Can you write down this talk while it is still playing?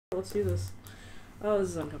let's do this. Oh, this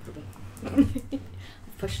is uncomfortable.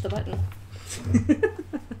 Push the button. Why do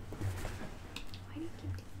you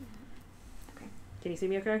keep doing that? Okay. Can you see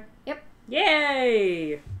me okay? Yep.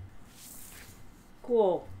 Yay!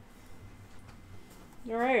 Cool.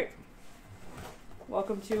 Alright.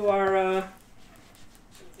 Welcome to our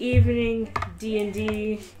evening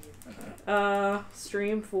D&D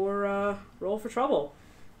stream for Roll for Trouble.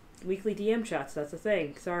 Weekly DM chats, that's a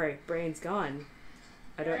thing. Sorry, brain's gone.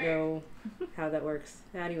 I don't know how that works.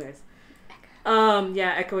 Anyways.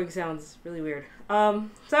 Yeah, echoing sounds really weird.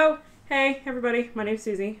 So, hey everybody, my name's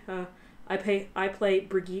Suzy. I play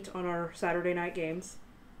Brigitte on our Saturday night games.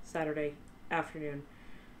 Saturday afternoon.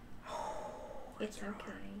 It's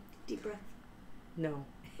okay. Deep breath. No.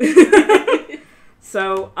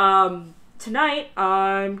 So, tonight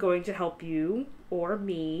I'm going to help you, or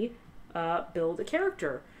me, build a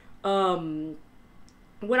character.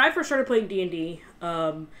 When I first started playing D&D,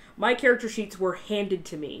 my character sheets were handed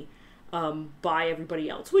to me by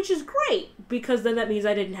everybody else, which is great, because then that means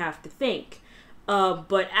I didn't have to think.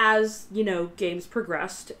 But as, you know, games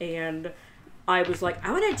progressed, and I was like,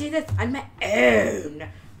 I want to do this on my own,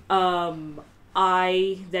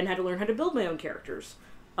 I then had to learn how to build my own characters.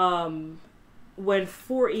 When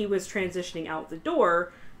 4E was transitioning out the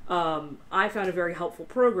door, I found a very helpful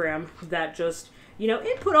program that just, you know,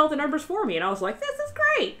 input all the numbers for me, and I was like, this is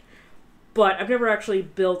great! But I've never actually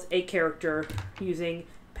built a character using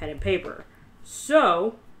pen and paper.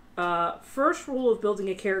 So, first rule of building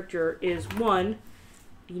a character is, 1,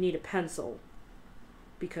 you need a pencil,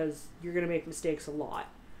 because you're going to make mistakes a lot.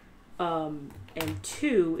 And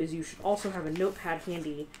 2 is you should also have a notepad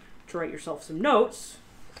handy to write yourself some notes.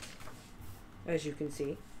 As you can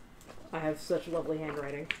see, I have such lovely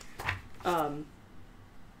handwriting.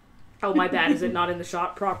 Oh, my bad. Is it not in the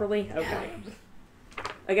shot properly? Okay.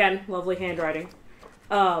 Again, lovely handwriting.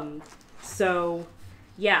 So,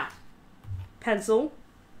 yeah. Pencil,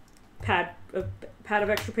 a pad of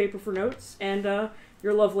extra paper for notes, and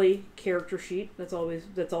your lovely character sheet that's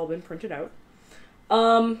all been printed out.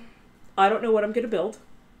 I don't know what I'm going to build.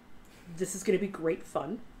 This is going to be great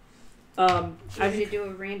fun. Do you want me to do a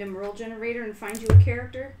random roll generator and find you a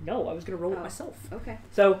character? No, I was going to roll it myself. Okay.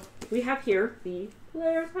 So, we have here the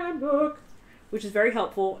Player's Handbook, which is very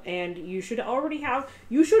helpful, and you should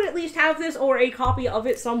at least have this or a copy of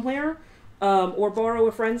it somewhere, or borrow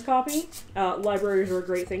a friend's copy. Libraries are a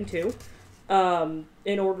great thing, too,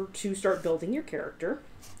 in order to start building your character.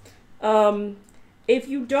 If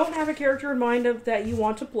you don't have a character in mind that you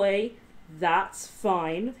want to play, that's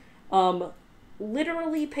fine.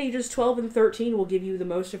 Literally, pages 12 and 13 will give you the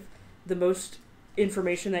most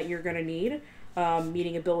information that you're going to need,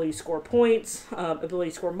 meaning ability score points, ability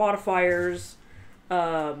score modifiers,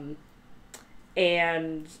 and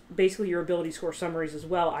basically your ability score summaries as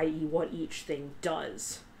well, i.e. what each thing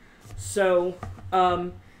does. So,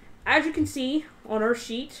 as you can see on our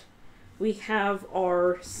sheet, we have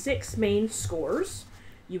our 6 main scores.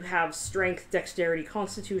 You have strength, dexterity,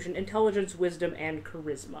 constitution, intelligence, wisdom, and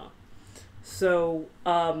charisma. So,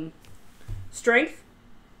 strength,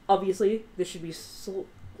 obviously, this should be,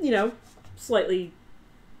 slightly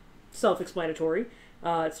self-explanatory.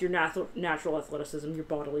 It's your natural athleticism, your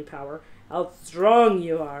bodily power, how strong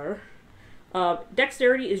you are.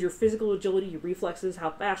 Dexterity is your physical agility, your reflexes, how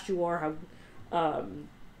fast you are,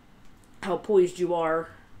 how poised you are.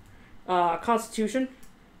 Constitution,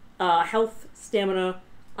 health, stamina,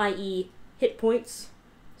 i.e. hit points.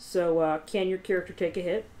 So, can your character take a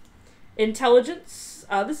hit? Intelligence,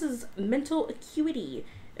 this is mental acuity,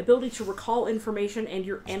 ability to recall information and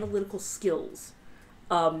your analytical skills.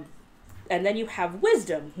 And then you have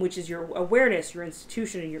wisdom, which is your awareness, your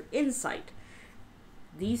institution, and your insight.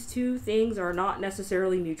 These two things are not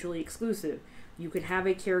necessarily mutually exclusive. You can have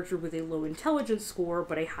a character with a low intelligence score,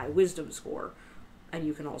 but a high wisdom score. And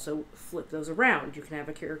you can also flip those around. You can have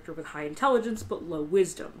a character with high intelligence, but low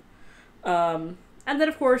wisdom. And then,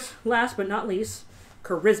 of course, last but not least,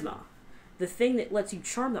 charisma. The thing that lets you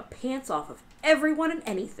charm the pants off of everyone and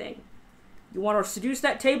anything. You want to seduce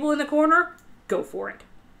that table in the corner? Go for it.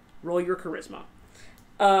 Roll your charisma.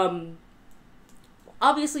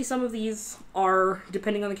 Obviously, some of these are,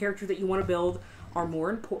 depending on the character that you want to build, are more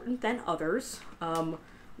important than others.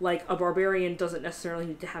 Like, a barbarian doesn't necessarily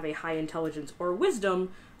need to have a high intelligence or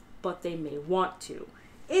wisdom, but they may want to.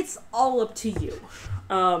 It's all up to you.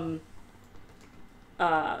 The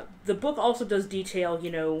book also does detail,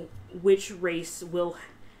 which race will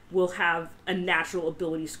have a natural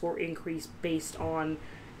ability score increase based on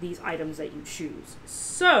these items that you choose.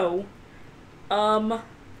 So,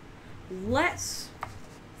 let's,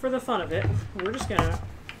 for the fun of it, we're just gonna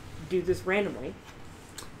do this randomly.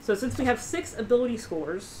 So since we have 6 ability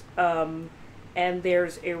scores, and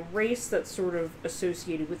there's a race that's sort of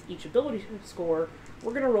associated with each ability score,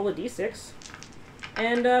 we're gonna roll a d6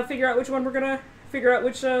 and figure out which one we're gonna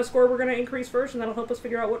score we're gonna increase first, and that'll help us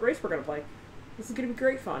figure out what race we're gonna play. This is gonna be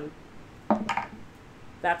great fun.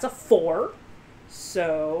 That's a 4.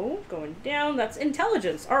 So going down, that's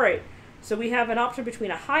intelligence. All right. So we have an option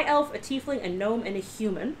between a high elf, a tiefling, a gnome, and a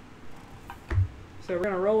human. So we're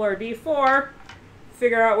gonna roll our d4,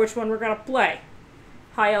 figure out which one we're gonna play.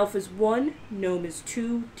 High elf is 1, gnome is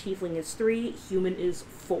 2, tiefling is 3, human is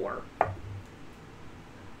 4.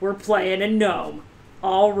 We're playing a gnome.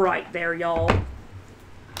 All right, there, y'all. I'm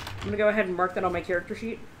gonna go ahead and mark that on my character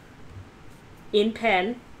sheet. In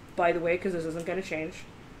pen, by the way, because this isn't gonna change.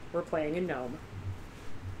 We're playing a gnome.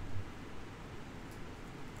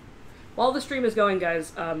 While the stream is going,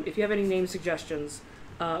 guys, if you have any name suggestions,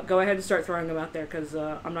 go ahead and start throwing them out there, because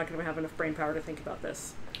I'm not going to have enough brain power to think about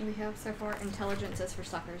this. We have so far intelligence is for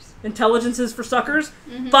suckers. Intelligence is for suckers?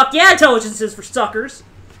 Mm-hmm. Fuck yeah, intelligence is for suckers!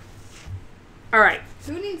 Alright.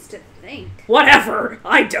 Who needs to think? Whatever!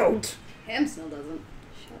 I don't! Ham still doesn't.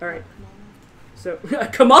 Alright. So,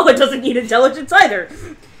 Kamala doesn't need intelligence either!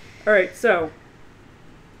 Alright, so.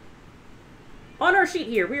 On our sheet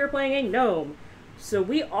here, we are playing a gnome. So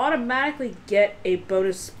we automatically get a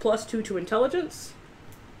bonus +2 to intelligence.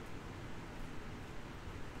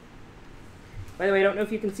 By the way, I don't know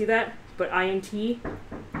if you can see that, but INT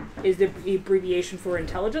is the abbreviation for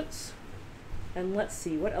intelligence. And let's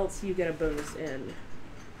see, what else you get a bonus in?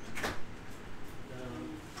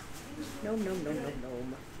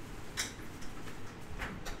 Gnome.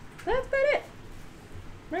 That's about it.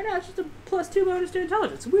 Right now, it's just a +2 bonus to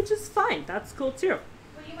intelligence, which is fine. That's cool too.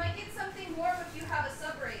 Well, you might get something more if you have a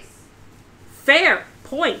sub-race. Fair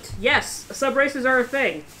point. Yes, sub-races are a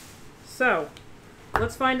thing. So,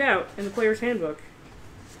 let's find out in the player's handbook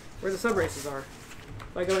where the sub-races are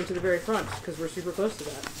by going to the very front, because we're super close to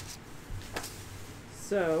that.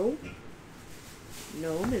 So,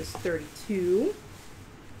 gnome is 32.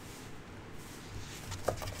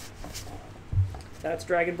 That's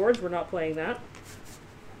Dragonborns. We're not playing that.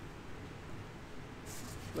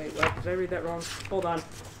 Wait, what? Did I read that wrong? Hold on.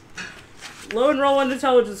 Low and roll on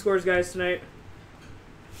intelligence scores, guys, tonight.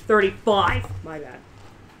 35. My bad.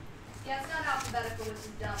 Yeah, it's not alphabetical, which is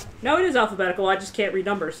dumb. No, it is alphabetical. I just can't read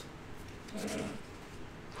numbers.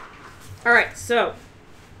 Alright, so.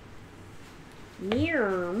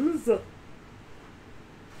 Nerms.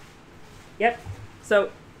 Yep. So,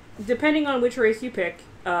 depending on which race you pick,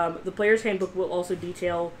 the player's handbook will also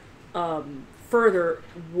detail further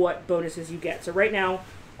what bonuses you get. So right now,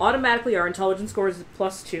 automatically our intelligence score is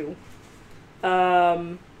 +2.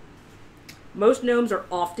 Most gnomes are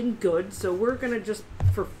often good, so we're going to just,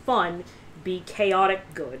 for fun, be chaotic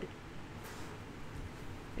good.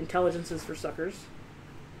 Intelligence is for suckers.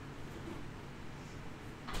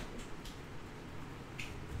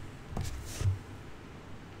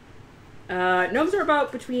 Gnomes are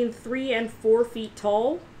about between 3 and 4 feet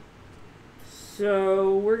tall.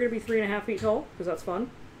 So we're going to be 3.5 feet tall, because that's fun.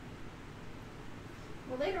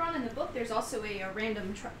 Well, later on in the book, there's also a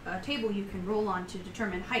random table you can roll on to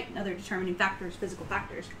determine height and other determining factors, physical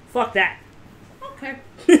factors. Fuck that. Okay.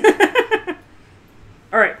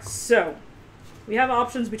 Alright, so we have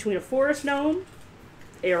options between a forest gnome,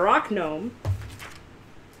 a rock gnome,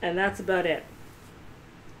 and that's about it.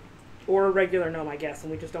 Or a regular gnome, I guess,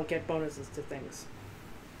 and we just don't get bonuses to things.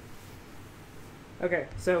 Okay,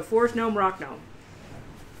 so forest gnome, rock gnome.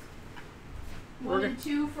 1 and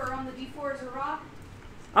 2 for on the D4 is a rock.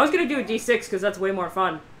 I was gonna do a D6 because that's way more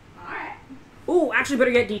fun. Alright. Ooh, actually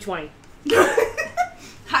better get D20.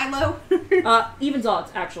 High-low? Evens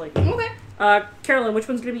odds, actually. Okay. Carolyn, which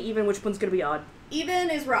one's gonna be even, which one's gonna be odd? Even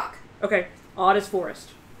is rock. Okay, odd is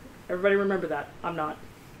forest. Everybody remember that. I'm not.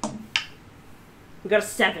 We got a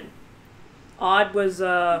 7. Odd was,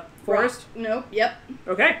 forest? Rock. Nope, yep.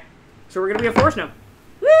 Okay, so we're gonna be a forest gnome.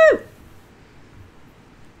 Woo!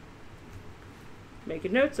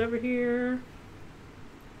 Making notes over here.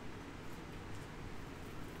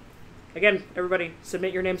 Again, everybody,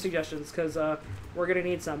 submit your name suggestions, because we're going to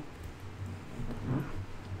need some.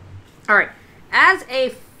 Alright, as a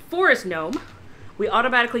forest gnome, we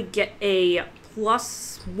automatically get a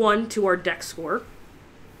 +1 to our dex score.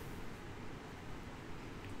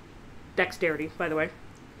 Dexterity, by the way.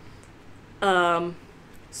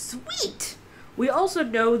 Sweet! We also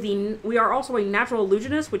know we are also a natural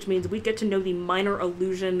illusionist, which means we get to know the minor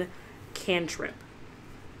illusion cantrip.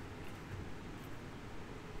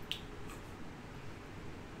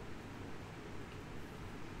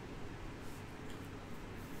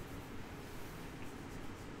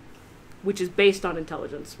 which is based on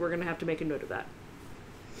intelligence. We're going to have to make a note of that.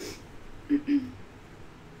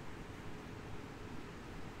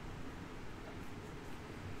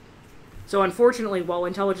 So unfortunately, while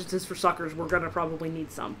intelligence is for suckers, we're going to probably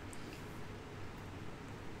need some.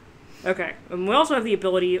 Okay, and we also have the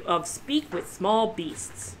ability of speak with small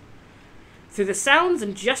beasts. Through the sounds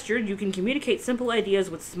and gestures, you can communicate simple ideas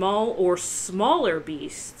with small or smaller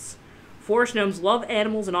beasts. Forest gnomes love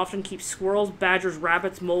animals and often keep squirrels, badgers,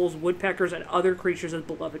 rabbits, moles, woodpeckers, and other creatures as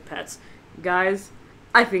beloved pets. Guys,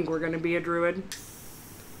 I think we're going to be a druid.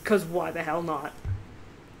 Because why the hell not?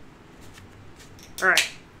 Alright.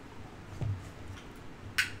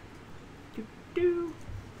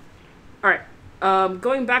 Alright.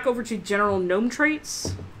 Going back over to general gnome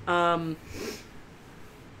traits. We're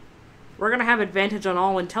going to have advantage on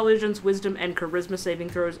all intelligence, wisdom, and charisma saving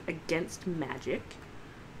throws against magic.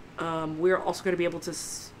 We're also going to be able to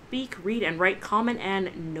speak, read, and write Common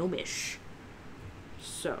and Gnomish.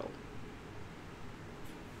 So.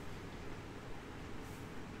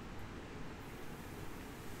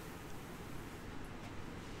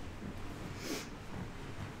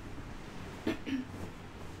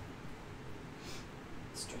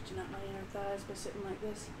 Stretching out my inner thighs by sitting like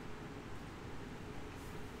this.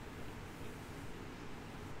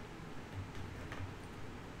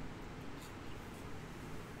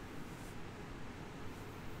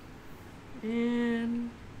 And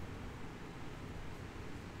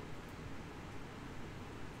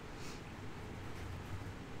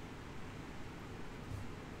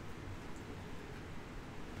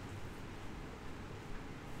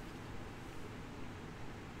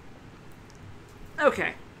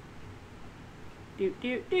okay.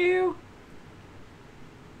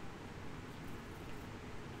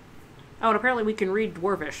 Oh, and apparently we can read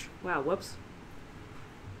Dwarvish. Wow, whoops.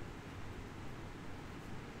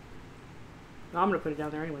 I'm gonna put it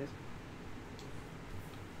down there anyways.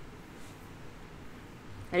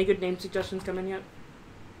 Any good name suggestions come in yet?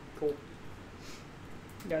 Cool.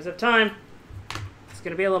 You guys have time. It's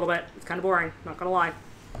gonna be a little bit. It's kind of boring, not gonna lie.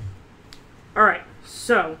 Alright,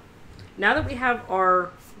 so now that we have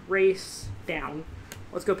our race down,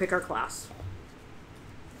 let's go pick our class.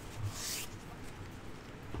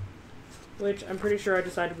 Which I'm pretty sure I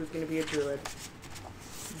decided was going to be a druid.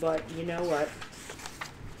 But you know what?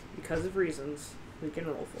 Because of reasons, we can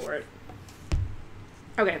roll for it.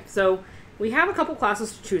 Okay, so we have a couple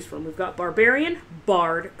classes to choose from. We've got Barbarian,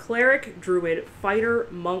 Bard, Cleric, Druid, Fighter,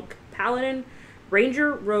 Monk, Paladin,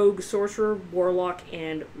 Ranger, Rogue, Sorcerer, Warlock,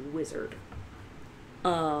 and Wizard.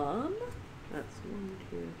 That's 1,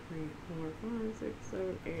 2, 3, 4, 5, 6,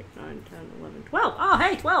 7, 8, 9, 10, 11, 12. Oh,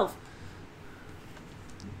 hey, 12!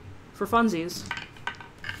 For funsies,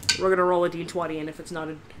 we're gonna roll a d20, and if it's not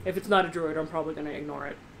a druid, I'm probably gonna ignore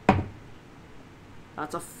it.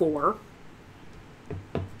 That's a 4.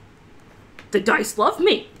 The dice love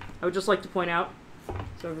me! I would just like to point out,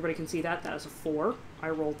 so everybody can see that is a 4. I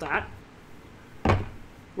rolled that.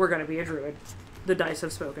 We're gonna be a druid. The dice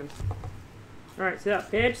have spoken. Alright, so yeah,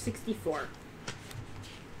 page 64.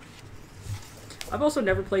 I've also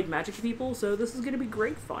never played Magic to people, so this is gonna be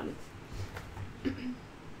great fun.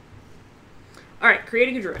 Alright,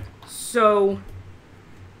 creating a druid. So,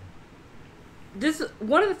 this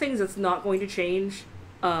one of the things that's not going to change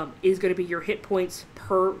is going to be your hit points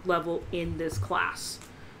per level in this class.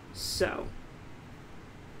 So,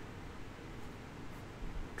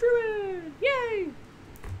 druid! Yay!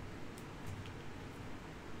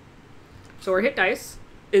 So our hit dice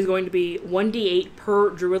is going to be 1d8 per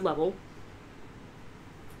druid level.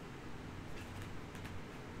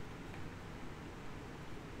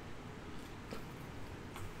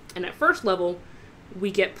 And at first level,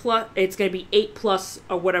 we get plus, it's going to be 8 plus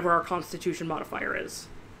or whatever our constitution modifier is.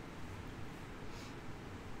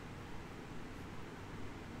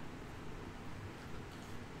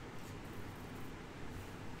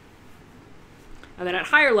 And then at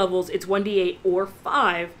higher levels, it's 1d8 or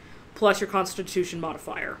 5 plus your constitution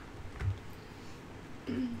modifier.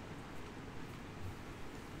 And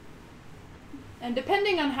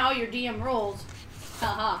depending on how your DM rolls,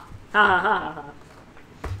 haha. Ha ha ha ha ha.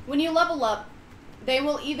 When you level up, they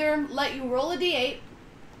will either let you roll a d8,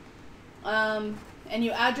 and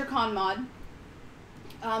you add your con mod.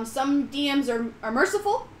 Some DMs are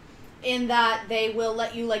merciful in that they will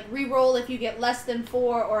let you like re-roll if you get less than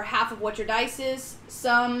 4 or half of what your dice is.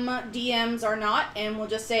 Some DMs are not and will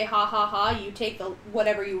just say ha ha ha, you take the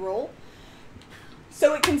whatever you roll.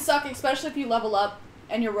 So it can suck, especially if you level up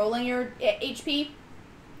and you're rolling your HP,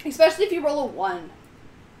 especially if you roll a 1,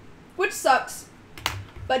 which sucks.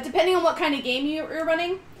 But depending on what kind of game you're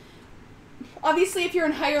running, Obviously, if you're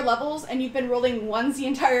in higher levels and you've been rolling ones the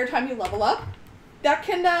entire time you level up, that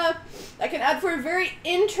can add for a very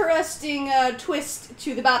interesting twist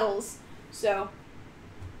to the battles. So.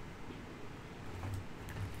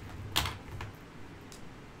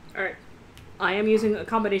 Alright. I am using a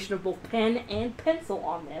combination of both pen and pencil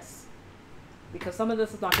on this, because some of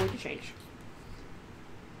this is not going to change.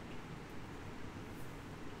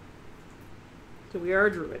 So we are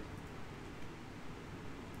a druid.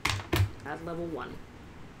 At level 1.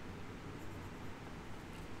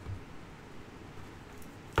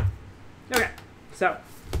 Okay, so,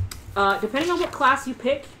 depending on what class you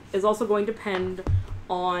pick is also going to depend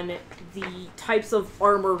on the types of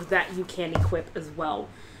armor that you can equip as well.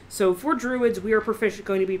 So for druids, we are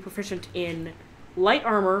going to be proficient in light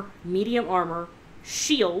armor, medium armor,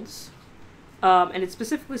 shields, and it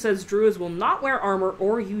specifically says druids will not wear armor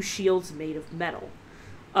or use shields made of metal.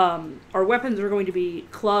 Our weapons are going to be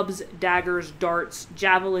clubs, daggers, darts,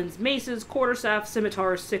 javelins, maces, quarterstaffs,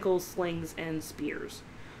 scimitars, sickles, slings, and spears.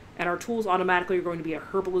 And our tools automatically are going to be a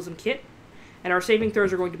herbalism kit, and our saving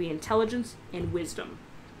throws are going to be intelligence and wisdom.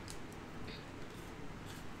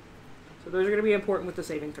 So those are going to be important with the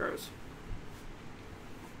saving throws.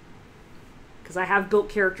 Because I have built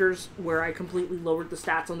characters where I completely lowered the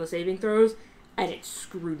stats on the saving throws, and it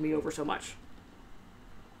screwed me over so much.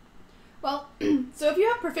 Well, so if you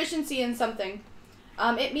have proficiency in something,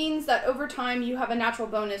 it means that over time you have a natural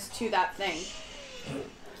bonus to that thing.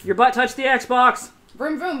 Your butt touched the Xbox!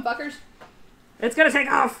 Vroom vroom, fuckers. It's gonna take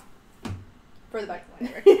off! For the back.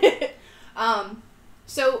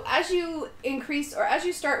 So as you increase, or as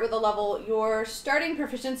you start with a level, your starting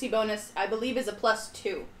proficiency bonus, I believe, is a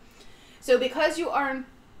 +2. So because you are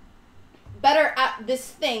better at this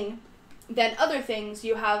thing than other things,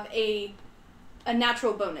 you have a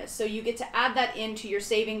natural bonus. So you get to add that into your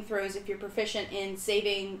saving throws if you're proficient in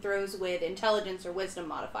saving throws with intelligence or wisdom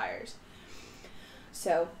modifiers.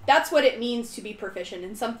 So that's what it means to be proficient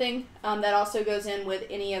in something. That also goes in with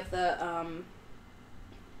any of the...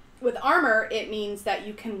 with armor, it means that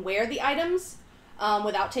you can wear the items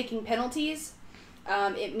without taking penalties.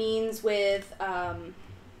 It means with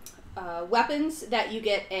weapons that you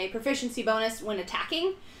get a proficiency bonus when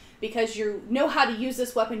attacking. Because you know how to use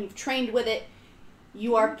this weapon, you've trained with it.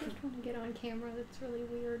 You are... I just want to get on camera. That's really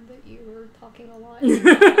weird that you were talking a lot and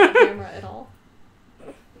not on camera at all.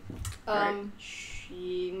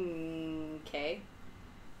 Okay.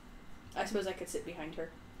 I suppose I could sit behind her.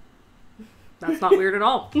 That's not weird at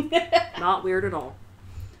all. Not weird at all.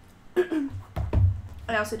 I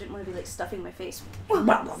also didn't want to be like stuffing my face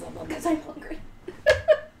because I'm hungry.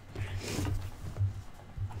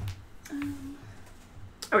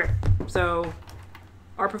 Okay, so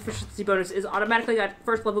our proficiency bonus is automatically at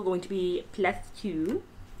first level going to be +2.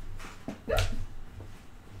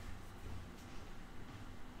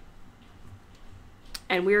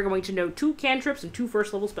 And we are going to know 2 cantrips and 2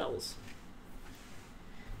 first level spells.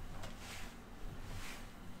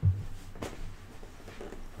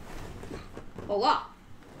 Hola.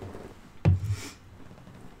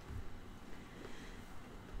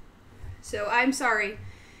 So I'm sorry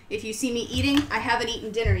if you see me eating. I haven't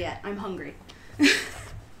eaten dinner yet. I'm hungry.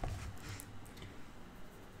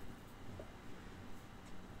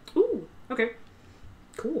 Ooh, okay.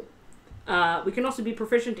 Cool. We can also be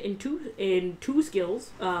proficient in two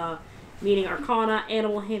skills, meaning Arcana,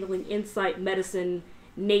 Animal Handling, Insight, Medicine,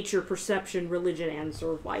 Nature, Perception, Religion, and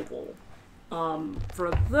Survival.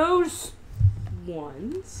 For those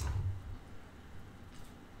ones...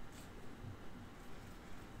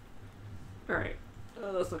 Alright.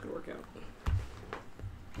 That's not going to work out.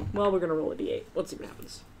 Well, we're going to roll a d8. Let's see what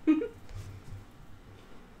happens.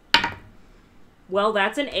 Well,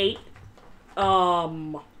 that's an 8.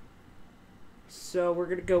 So we're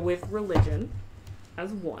going to go with Religion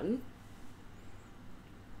as 1.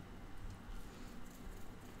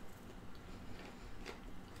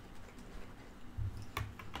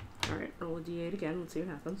 Alright, roll a d8 again. Let's see what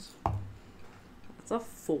happens. That's a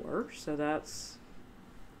 4, so that's...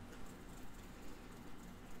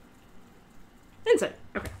 Insight.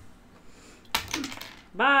 Okay.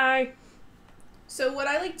 Bye! So what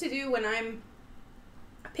I like to do when I'm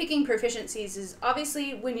picking proficiencies is,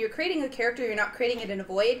 obviously, when you're creating a character, you're not creating it in a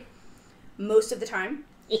void most of the time.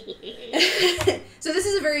 So this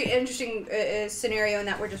is a very interesting scenario in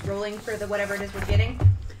that we're just rolling for the whatever it is we're getting.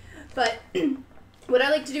 But what I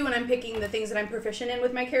like to do when I'm picking the things that I'm proficient in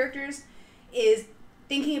with my characters is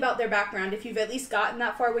thinking about their background. If you've at least gotten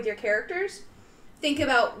that far with your characters, think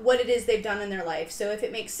about what it is they've done in their life. So if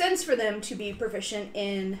it makes sense for them to be proficient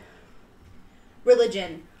in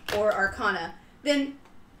religion or arcana, then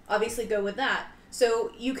obviously go with that.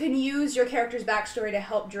 So you can use your character's backstory to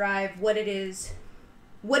help drive what it is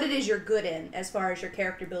you're good in as far as your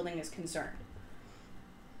character building is concerned.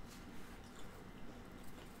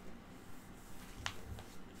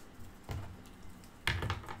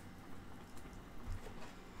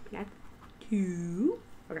 Not 2.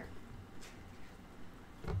 Okay.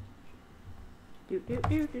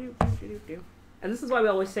 And this is why we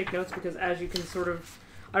always take notes, because as you can sort of,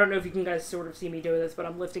 I don't know if you can guys sort of see me doing this, but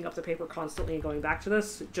I'm lifting up the paper constantly and going back to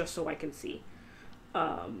this just so I can see.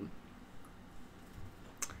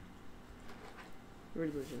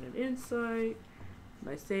 Religion and insight.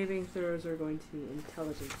 My saving throws are going to be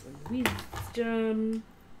intelligence and wisdom.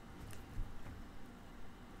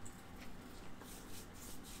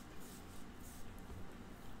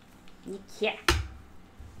 Yeah.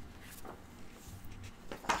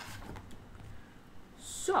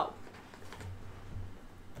 So.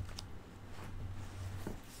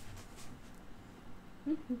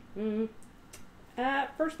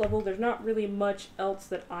 At first level, there's not really much else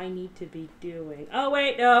that I need to be doing. Oh,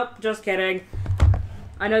 wait, no, just kidding.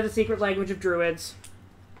 I know the secret language of druids.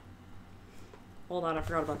 Hold on, I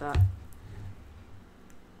forgot about that.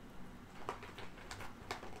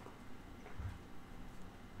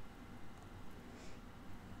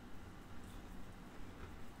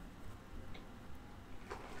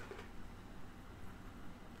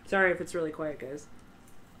 Sorry if it's really quiet, guys.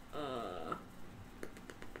 Oh.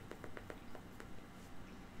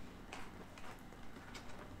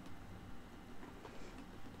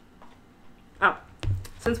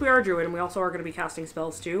 Since we are a druid and we also are going to be casting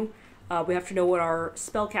spells too, we have to know what our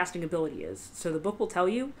spell casting ability is. So the book will tell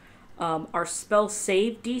you our spell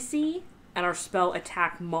save DC and our spell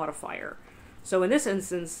attack modifier. So in this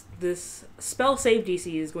instance, this spell save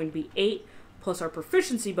DC is going to be 8 plus our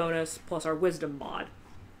proficiency bonus plus our wisdom mod.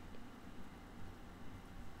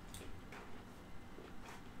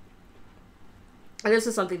 And this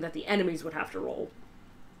is something that the enemies would have to roll.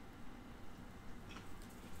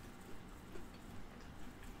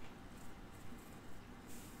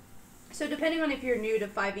 So depending on if you're new to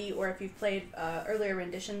 5e or if you've played earlier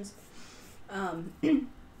renditions, some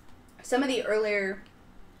of the earlier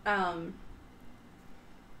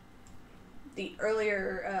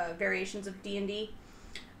variations of D&D,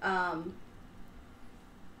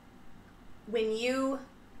 when you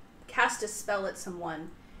cast a spell at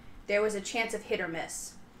someone, there was a chance of hit or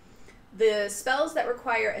miss. The spells that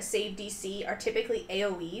require a save DC are typically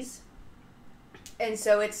AoEs, and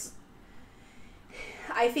so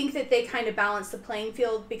I think that they kind of balance the playing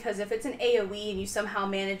field, because if it's an AoE and you somehow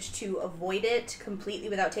manage to avoid it completely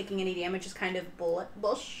without taking any damage, is kind of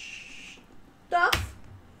bullshit stuff.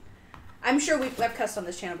 I'm sure I've cussed on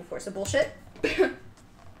this channel before, so bullshit.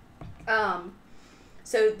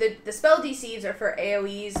 So the spell DCs are for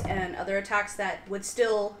AoEs and other attacks that would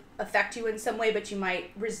still affect you in some way, but you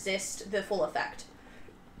might resist the full effect.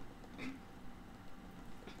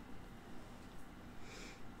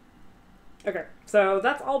 Okay, so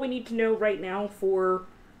that's all we need to know right now for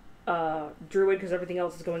Druid, because everything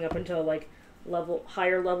else is going up until like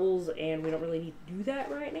higher levels, and we don't really need to do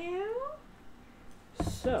that right now.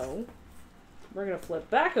 So we're gonna flip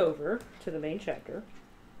back over to the main chapter,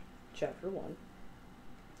 chapter 1.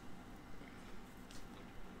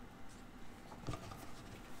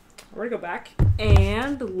 We're gonna go back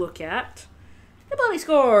and look at ability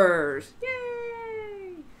scores.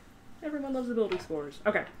 Yay! Everyone loves ability scores.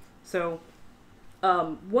 Okay, so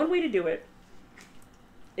one way to do it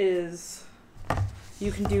is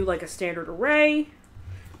you can do like a standard array.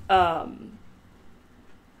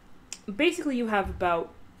 Basically, you have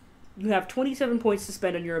 27 points to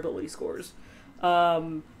spend on your ability scores.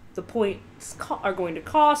 The points are going to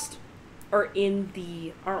cost are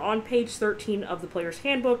on page 13 of the player's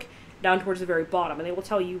handbook, down towards the very bottom, and they will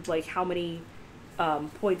tell you like how many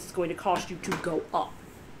points it's going to cost you to go up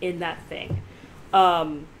in that thing.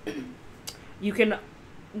 One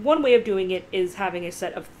way of doing it is having a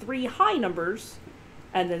set of 3 high numbers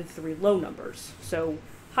and then 3 low numbers. So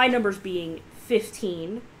high numbers being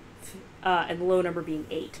 15 and the low number being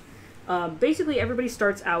 8. Basically, everybody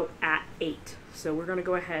starts out at 8. So we're going to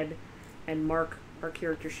go ahead and mark our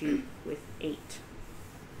character sheet with 8.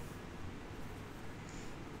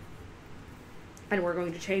 And we're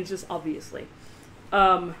going to change this, obviously.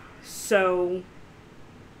 So,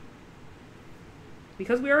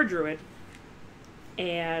 because we are a druid,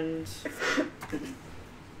 and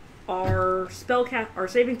our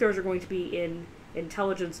saving throws are going to be in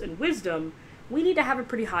intelligence and wisdom, we need to have a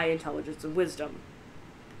pretty high intelligence and wisdom.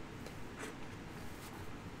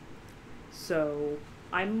 So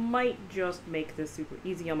I might just make this super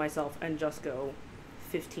easy on myself and just go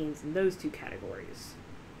 15s in those two categories.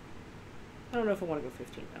 I don't know if I want to go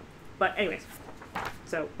 15 though. But anyways,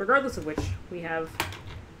 so regardless of which, we have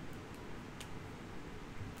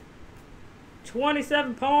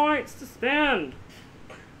 27 points to spend.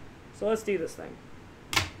 So let's do this thing.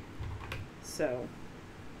 So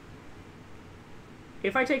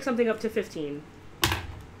if I take something up to 15,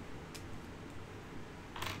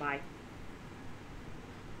 bye.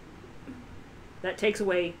 That takes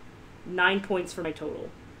away 9 points from my total.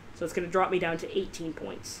 So it's going to drop me down to 18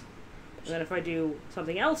 points. And then if I do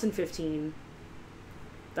something else in 15,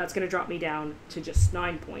 that's going to drop me down to just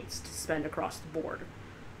 9 points to spend across the board.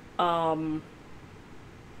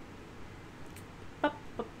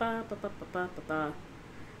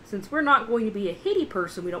 Since we're not going to be a hitty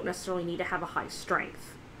person, we don't necessarily need to have a high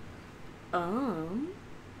strength.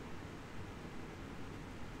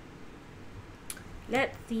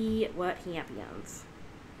 Let's see what happens.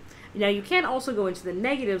 Now, you can also go into the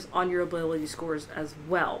negatives on your ability scores as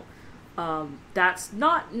well. That's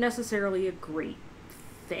not necessarily a great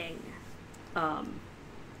thing.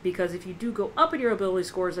 Because if you do go up in your ability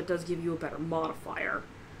scores, that does give you a better modifier.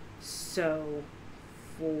 So,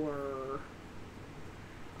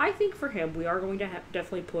 I think for him, we are going to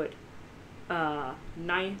definitely put we're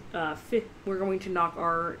going to knock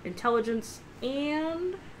our intelligence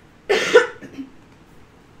and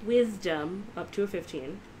wisdom up to a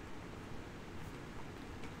 15.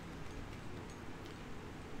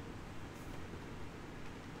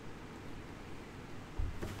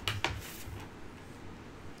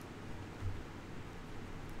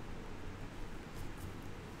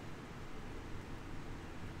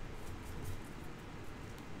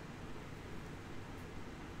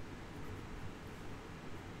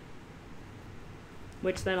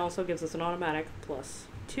 Which then also gives us an automatic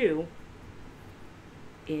 +2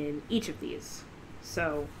 in each of these.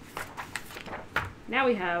 So now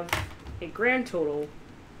we have a grand total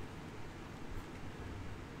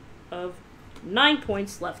of 9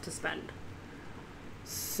 points left to spend.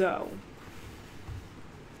 So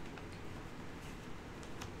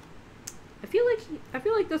I feel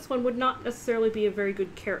like this one would not necessarily be a very good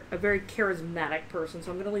a very charismatic person, so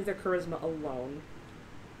I'm going to leave their charisma alone.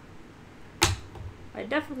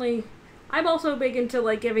 I'm also big into,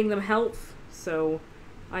 like, giving them health, so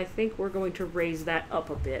I think we're going to raise that up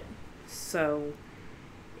a bit. So,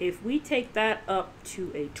 if we take that up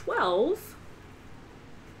to a 12,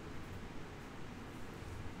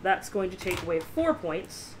 that's going to take away 4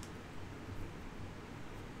 points.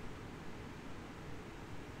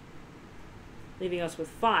 Leaving us with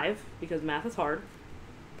 5, because math is hard,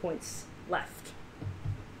 points left.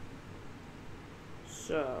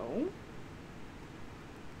 So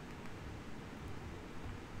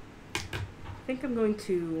I think I'm going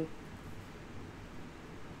to,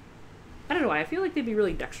 I don't know why, I feel like they'd be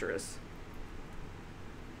really dexterous.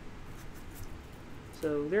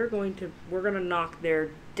 So we're going to knock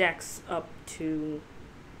their dex up to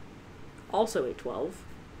also a 12.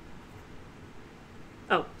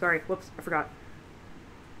 Oh, sorry, whoops, I forgot.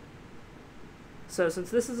 So since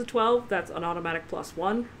this is a 12, that's an automatic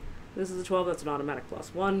 +1. This is a 12, that's an automatic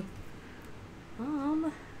 +1.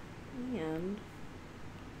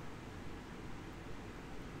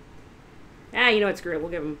 And you know what, screw it. We'll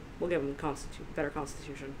give him better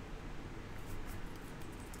constitution.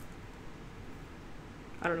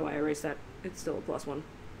 I don't know why I erased that. It's still a +1.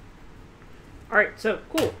 Alright, so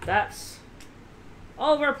cool. That's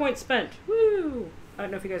all of our points spent. Woo! I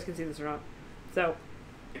don't know if you guys can see this or not. So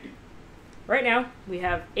right now we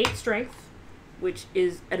have 8 strength, which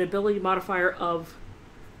is an ability modifier of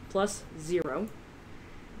 +0.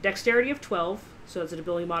 Dexterity of 12, so it's an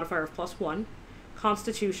ability modifier of +1.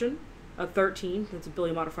 Constitution of 13, that's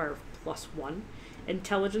ability modifier of +1.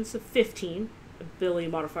 Intelligence of 15, ability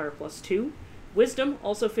modifier of +2. Wisdom,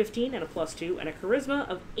 also 15 and a +2, and a charisma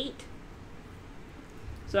of 8.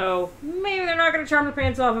 So maybe they're not going to charm the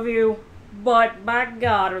pants off of you, but by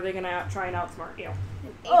God, are they going to try and outsmart you?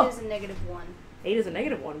 And 8 is a -1. 8 is a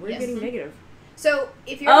 -1. Where are you getting negative? So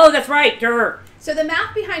if you're Oh, that's right. Durr. So the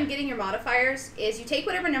math behind getting your modifiers is you take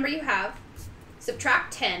whatever number you have,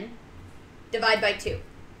 subtract 10, divide by 2.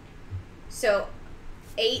 So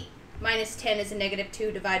 8 minus 10 is a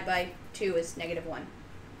 -2, divide by 2 is -1.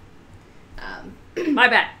 My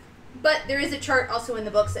bad. But there is a chart also in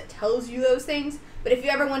the books that tells you those things. But if you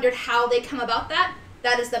ever wondered how they come about that,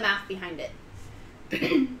 that is the math behind it.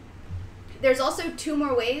 There's also 2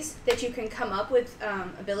 more ways that you can come up with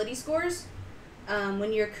ability scores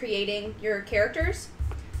when you're creating your characters.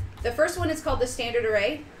 The first one is called the standard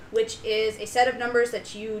array, which is a set of numbers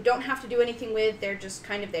that you don't have to do anything with. They're just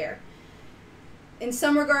kind of there. In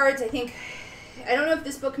some regards, I think I don't know if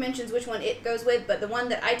this book mentions which one it goes with, but the one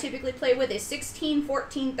that I typically play with is 16,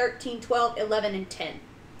 14, 13, 12, 11, and 10.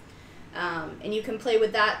 And you can play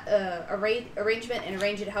with that arrangement and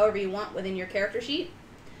arrange it however you want within your character sheet.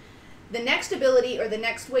 The next ability, or the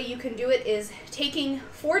next way you can do it, is taking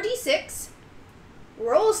 4d6,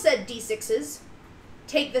 roll said d6s,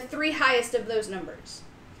 take the 3 highest of those numbers.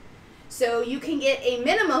 So you can get a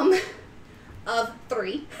minimum of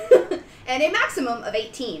 3 and a maximum of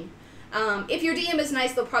 18. If your DM is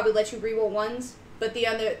nice, they'll probably let you reroll ones, but the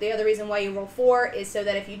other reason why you roll 4 is so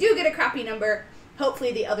that if you do get a crappy number,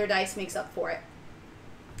 hopefully the other dice makes up for it.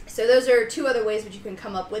 So those are 2 other ways which you can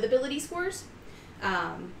come up with ability scores,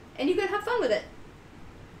 and you can have fun with it.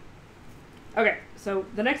 Okay, so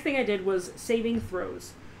the next thing I did was saving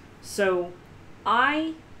throws. So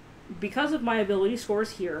because of my ability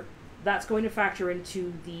scores here, that's going to factor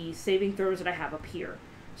into the saving throws that I have up here.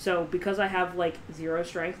 So because I have, like, 0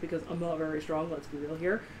 strength, because I'm not very strong, let's be real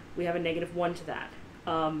here, we have a -1 to that.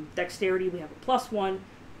 Dexterity, we have a +1.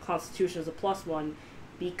 Constitution is a +1.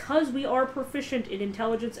 Because we are proficient in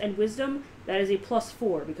intelligence and wisdom, that is a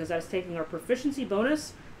 +4, because that is taking our proficiency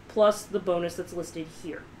bonus plus the bonus that's listed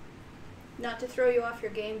here. Not to throw you off your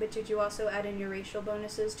game, but did you also add in your racial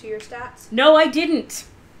bonuses to your stats? No, I didn't!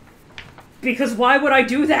 Because why would I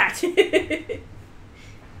do that?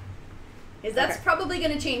 Because that's probably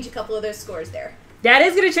going to change a couple of those scores there. That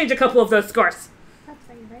is going to change a couple of those scores. That's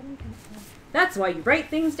why you write in pencil. That's why you write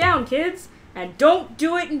things down, kids. And don't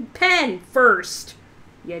do it in pen first.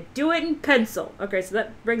 You do it in pencil. Okay, so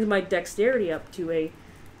that brings my dexterity up to a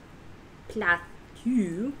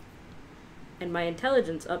 +2. And my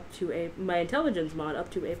intelligence mod up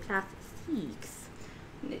to a +6.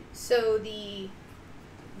 So the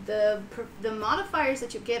modifiers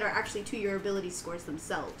that you get are actually to your ability scores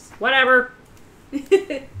themselves. Whatever.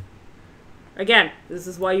 Again, this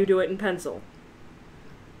is why you do it in pencil.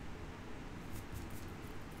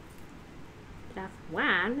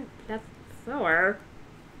 +1, +4.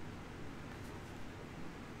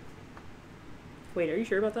 Wait, are you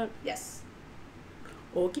sure about that? Yes.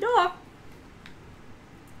 Okie doke.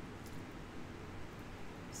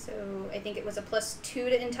 So I think it was a +2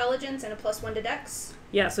 to intelligence and a +1 to dex.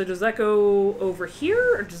 Yeah, so does that go over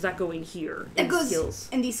here, or does that go in here? It goes skills.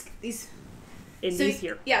 in these. In So these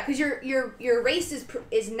here. Yeah, because your race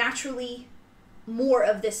is naturally more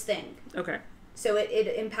of this thing. Okay. So it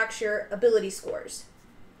impacts your ability scores,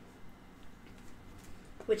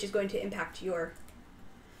 which is going to impact your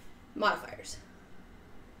modifiers.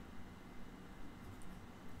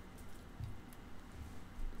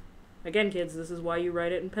 Again, kids, this is why you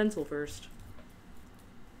write it in pencil first.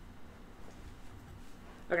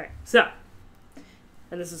 Okay, so.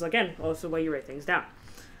 And this is, again, also why you write things down.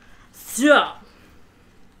 So.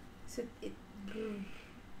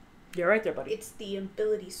 You're right there, buddy. It's the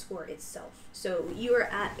ability score itself. So you are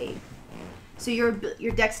at So your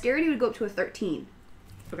dexterity would go up to a 13.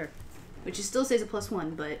 Okay. Which is still says a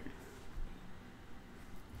 +1, but...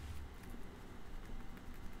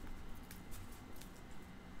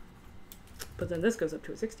 But then this goes up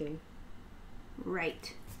to a 16.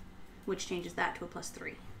 Right. Which changes that to a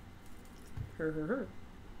 +3. Her.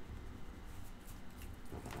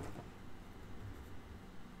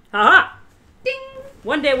 Aha! Ding!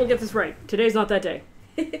 One day we'll get this right. Today's not that day.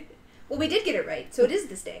 Well, we did get it right, so it is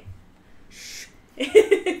this day. Shh.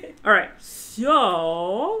 Alright,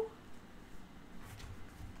 so...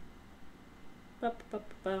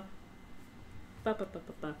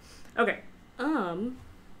 Okay, I'm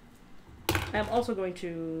also going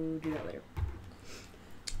to do that later.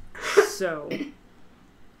 So,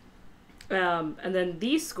 and then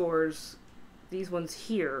these scores, these ones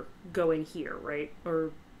here, go in here, right?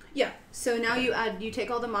 Or... Yeah, so now you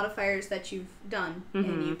take all the modifiers that you've done,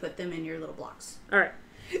 and you put them in your little blocks. Alright.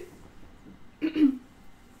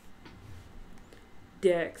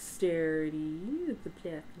 Dexterity is a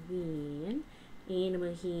 +1.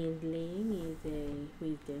 Animal handling is a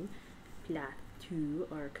wisdom. +2.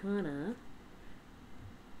 Arcana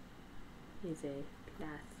is a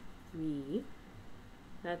 +3.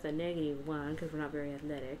 That's a -1 because we're not very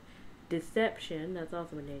athletic. Deception, that's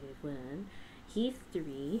also a -1.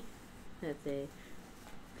 History, that's a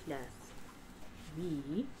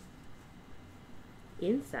 +3.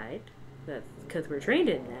 Insight, that's because we're trained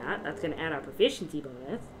in that. That's going to add our proficiency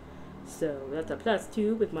bonus. So that's a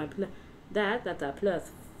 +2 with my that's a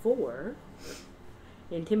 +4.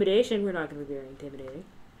 Intimidation, we're not going to be very intimidating.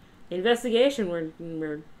 Investigation,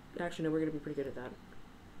 we're actually no, we're going to be pretty good at that.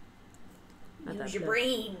 Use your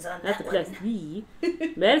brains on that's that a one. +3.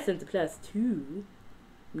 Medicine's a +2.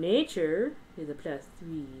 Nature is a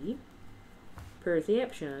 +3.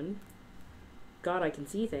 Perception God, I can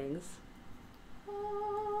see things.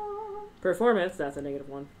 Performance, that's a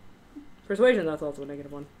 -1. Persuasion, that's also a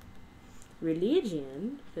 -1.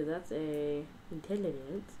 Religion, because that's a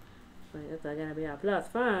intelligence. So that's gonna be a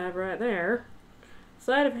 +5 right there.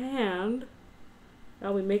 Sleight of hand.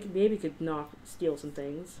 Oh, we maybe could steal some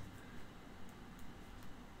things.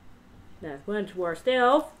 That's 1 to our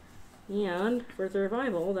stealth. And for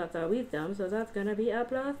survival, that's our wisdom, so that's gonna be a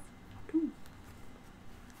 +2.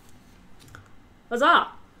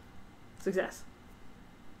 Huzzah! Success.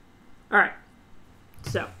 Alright.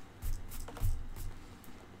 So.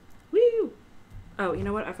 Woo! Oh, you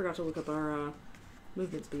know what? I forgot to look up our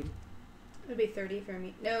movement speed. It would be 30 for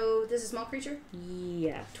me. No, this is a small creature?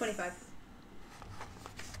 Yes. 25.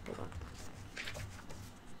 Hold on.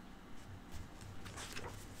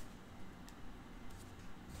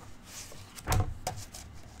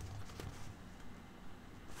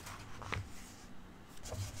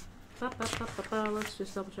 Let's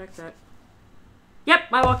just double check that. Yep,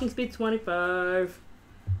 my walking speed's 25.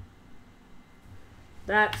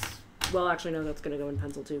 Well, actually, no, that's going to go in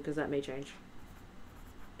pencil too, because that may change.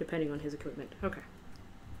 Depending on his equipment. Okay.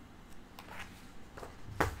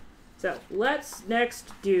 So, let's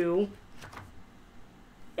next do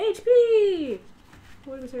HP!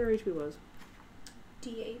 What did we say our HP was?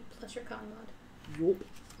 D8 plus your con mod. Yup.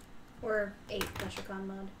 Or 8 plus your con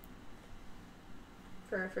mod.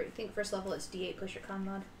 For I think first level it's D8 plus your con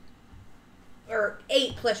mod. Or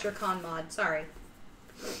 8 plus your con mod, sorry.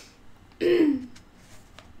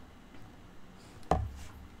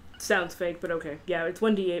 Sounds fake, but okay. Yeah, it's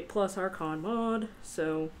 1d8 plus our con mod,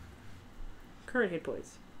 so current hit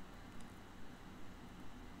points.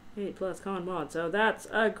 8 plus con mod, so that's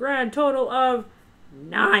a grand total of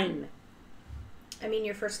 9. I mean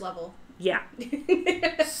your first level. Yeah.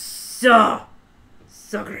 So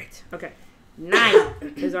great. Okay.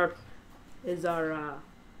 9 is our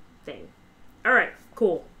thing. Alright,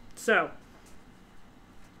 cool. So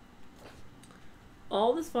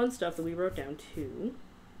all this fun stuff that we wrote down too,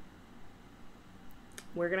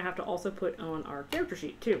 we're gonna have to also put on our character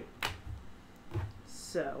sheet too.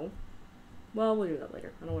 So, well, we'll do that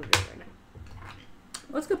later. I don't want to do it right now.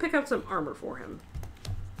 Let's go pick out some armor for him.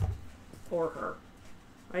 Or her.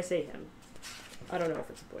 I say him. I don't know if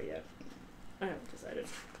it's a boy yet. I haven't decided.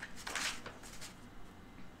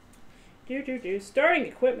 Starting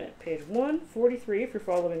equipment, page 143 if you're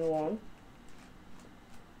following along.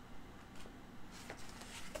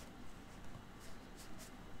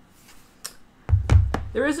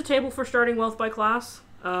 There is a table for starting wealth by class.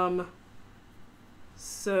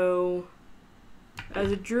 So, as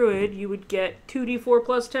a druid, you would get 2d4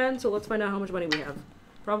 plus 10, so let's find out how much money we have.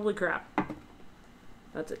 Probably crap.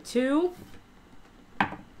 That's a 2.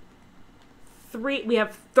 3, we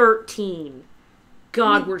have 13.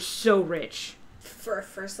 God, we're so rich. For a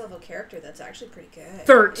first level character, that's actually pretty good.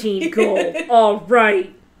 13 gold. All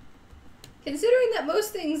right. Considering that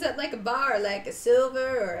most things at like a bar are like a silver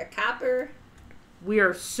or a copper. We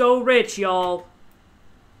are so rich, y'all.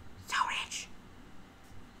 So rich.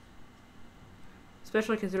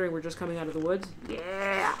 Especially considering we're just coming out of the woods.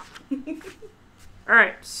 Yeah.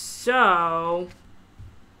 Alright, so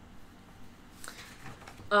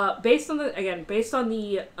based on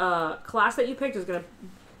the class that you picked is gonna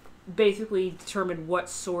basically determine what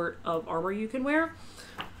sort of armor you can wear.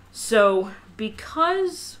 So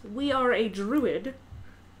because we are a druid,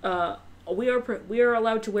 we are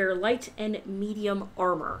allowed to wear light and medium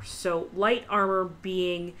armor. So light armor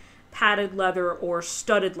being padded leather or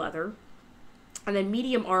studded leather, and then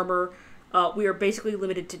medium armor, we are basically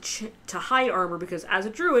limited to hide armor because as a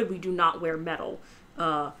druid we do not wear metal.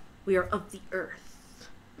 We are of the earth.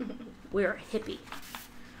 We are a hippie.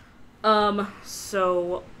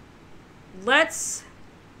 So let's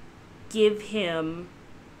give him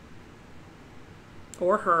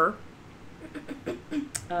or her.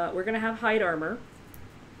 We're going to have hide armor.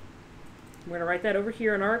 We're going to write that over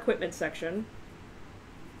here in our equipment section.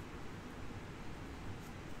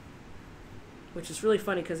 Which is really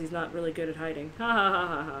funny because he's not really good at hiding. Ha ha ha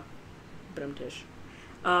ha ha. Brumtish.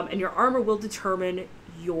 And your armor will determine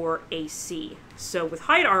your AC. So with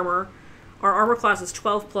hide armor, our armor class is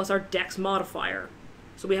 12 plus our dex modifier.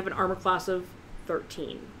 So we have an armor class of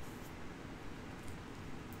 13.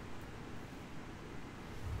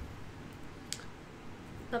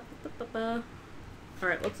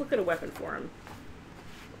 Alright, let's look at a weapon for him.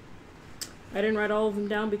 I didn't write all of them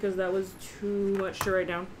down because that was too much to write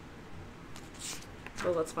down.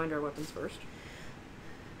 So let's find our weapons first.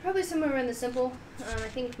 Probably somewhere around the simple. I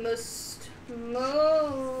think most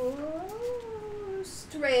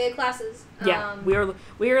classes. Yeah, we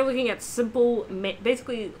are looking at simple,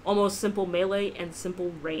 basically almost simple melee and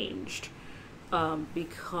simple ranged,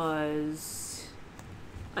 because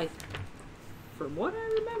from what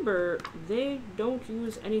I remember, they don't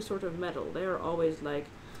use any sort of metal. They are always like,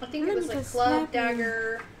 I think it was like club,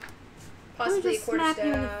 dagger, possibly a quarterstaff. Slap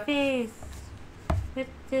you in the face with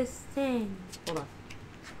this thing. Hold on.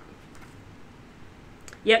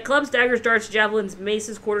 Yeah, clubs, daggers, darts, javelins,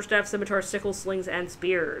 maces, quarterstaffs, scimitars, sickles, slings, and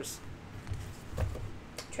spears.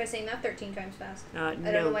 Try saying that 13 times fast. No. I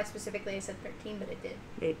don't know why specifically I said 13, but it did.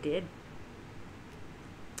 It did.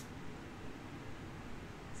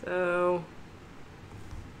 So,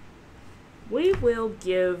 we will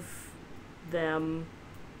give them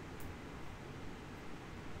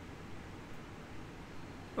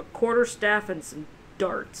a quarterstaff and some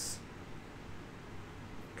darts.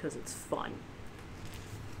 Because it's fun.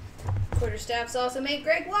 Quarterstaffs also make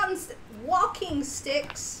great walking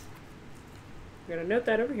sticks. We're going to note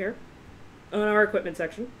that over here on our equipment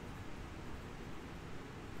section.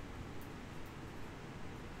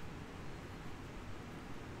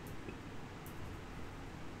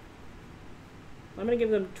 I'm going to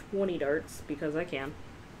give them 20 darts because I can.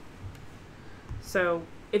 So,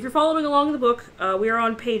 if you're following along in the book, we are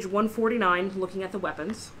on page 149 looking at the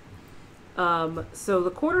weapons. So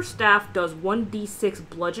the quarterstaff does 1d6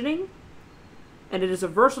 bludgeoning, and it is a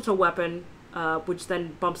versatile weapon, which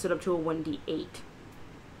then bumps it up to a 1d8.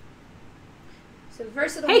 So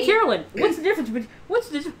versatile. Hey, Carolyn, what's the difference?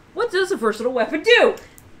 What does a versatile weapon do?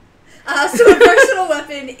 So a versatile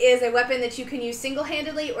weapon is a weapon that you can use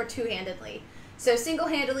single-handedly or two-handedly. So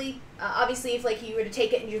single-handedly, obviously, if like you were to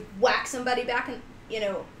take it and you whack somebody back and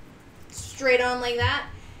straight on like that,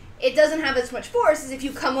 it doesn't have as much force as if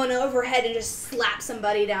you come on overhead and just slap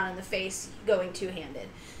somebody down in the face going two-handed.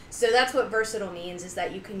 So that's what versatile means, is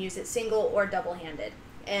that you can use it single or double-handed.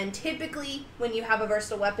 And typically, when you have a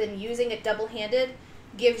versatile weapon, using it double-handed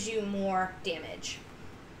gives you more damage.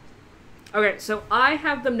 Okay, so I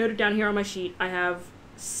have them noted down here on my sheet. I have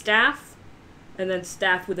staff, and then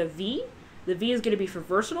staff with a V. The V is going to be for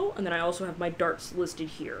versatile, and then I also have my darts listed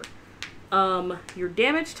here. Your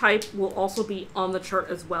damage type will also be on the chart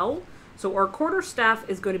as well. So our quarterstaff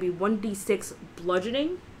is going to be 1d6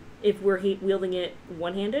 bludgeoning if we're wielding it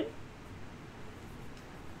one-handed.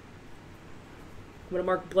 I'm going to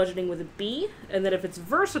mark bludgeoning with a B, and then if it's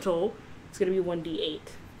versatile, it's going to be 1d8.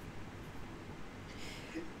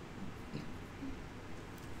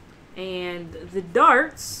 And the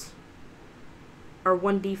darts are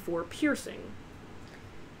 1d4 piercing.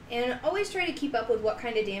 And always try to keep up with what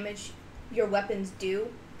kind of damage your weapons do.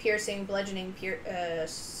 Piercing, bludgeoning,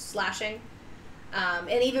 slashing.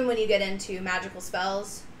 And even when you get into magical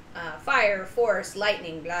spells, fire, force,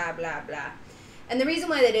 lightning, blah, blah, blah. And the reason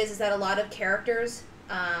why that is that a lot of characters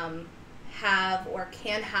have or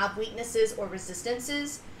can have weaknesses or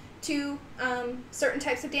resistances to certain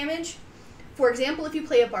types of damage. For example, if you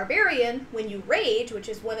play a barbarian, when you rage, which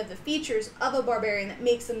is one of the features of a barbarian that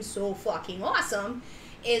makes them so fucking awesome,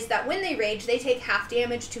 is that when they rage, they take half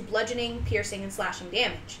damage to bludgeoning, piercing, and slashing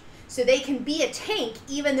damage. So they can be a tank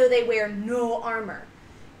even though they wear no armor.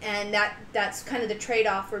 And that's kind of the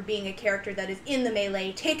trade-off for being a character that is in the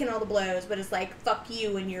melee, taking all the blows, but is like, fuck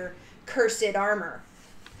you and your cursed armor.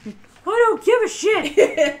 I don't give a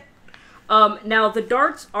shit! Now, the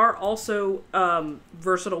darts are also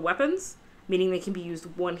versatile weapons, meaning they can be used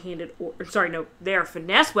one-handed or... Sorry, no, they are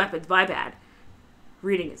finesse weapons, my bad.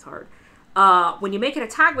 Reading is hard. When you make an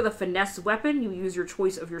attack with a finesse weapon, you use your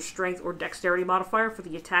choice of your strength or dexterity modifier for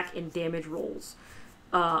the attack and damage rolls.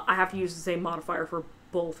 I have to use the same modifier for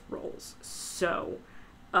both rolls. So,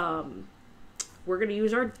 we're going to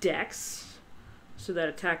use our dex, so that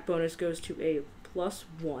attack bonus goes to a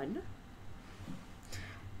 +1.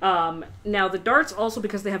 Now, the darts also,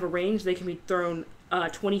 because they have a range, they can be thrown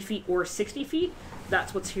 20 feet or 60 feet.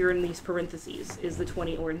 That's what's here in these parentheses, is the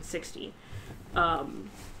 20 or in 60.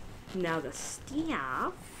 Now the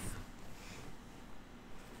staff...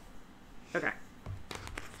 Okay.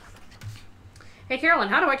 Hey, Carolyn,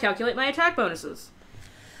 how do I calculate my attack bonuses?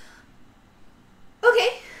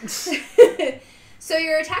 Okay. So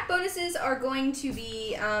your attack bonuses are going to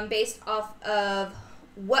be based off of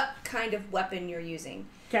what kind of weapon you're using.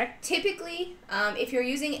 Okay. Typically, if you're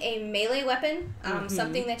using a melee weapon,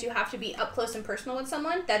 something that you have to be up close and personal with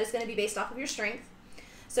someone, that is going to be based off of your strength.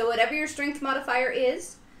 So whatever your strength modifier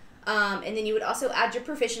is, and then you would also add your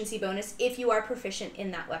proficiency bonus if you are proficient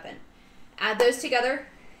in that weapon. Add those together,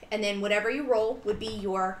 and then whatever you roll would be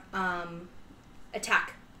your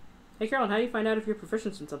attack. Hey, Carolyn, how do you find out if you're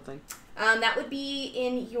proficient in something? That would be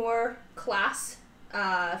in your class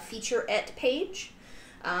featurette page.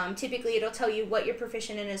 Typically, it'll tell you what you're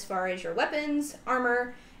proficient in as far as your weapons,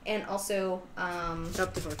 armor, and also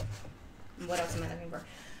Up the door. what else am I looking for?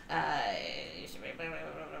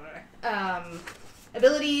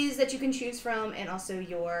 Abilities that you can choose from, and also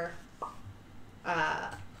your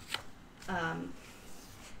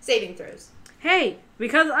saving throws. Hey,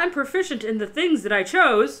 because I'm proficient in the things that I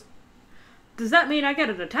chose, does that mean I get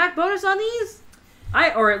an attack bonus on these?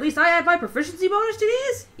 Or at least I add my proficiency bonus to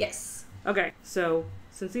these? Yes. Okay, so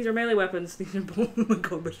since these are melee weapons, these are both. Oh my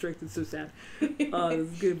god, my strength is so sad. This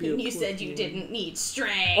is gonna be. You said you didn't need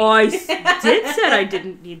strength. Oh, I did said I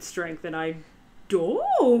didn't need strength, and I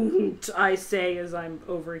don't. I say as I'm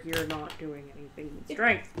over here not doing anything with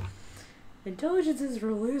strength. Intelligence is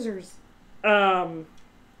for losers. Well,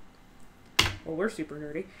 we're super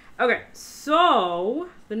nerdy. Okay, so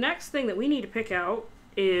the next thing that we need to pick out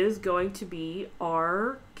is going to be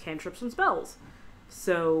our cantrips and spells.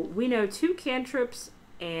 So we know 2 cantrips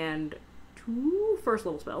and 2 first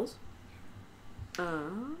level spells.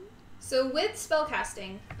 So with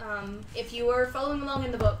spellcasting, if you are following along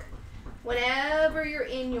in the book, whenever you're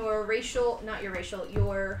in your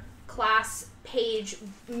your class page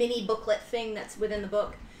mini booklet thing that's within the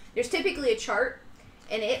book, there's typically a chart,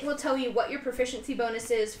 and it will tell you what your proficiency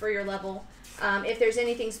bonus is for your level. If there's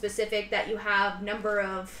anything specific that you have, number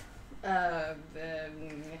of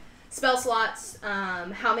spell slots,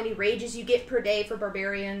 how many rages you get per day for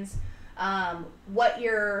barbarians, what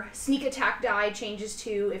your sneak attack die changes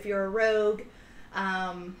to if you're a rogue,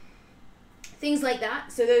 things like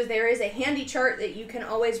that. So there is a handy chart that you can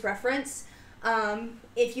always reference.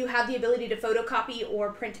 If you have the ability to photocopy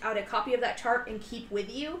or print out a copy of that chart and keep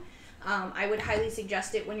with you, I would highly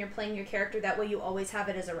suggest it when you're playing your character. That way you always have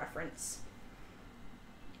it as a reference.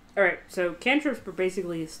 Alright, so cantrips are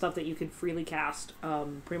basically stuff that you can freely cast,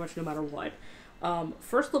 pretty much no matter what.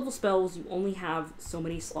 First level spells, you only have so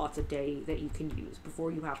many slots a day that you can use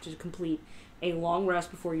before you have to complete a long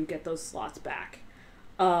rest before you get those slots back.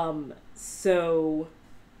 So...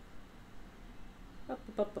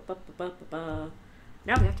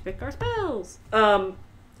 Now we have to pick our spells!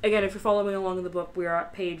 Again, if you're following along in the book, we are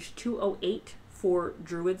at page 208 for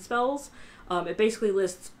druid spells. It basically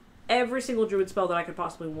lists every single druid spell that I could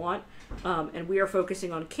possibly want, and we are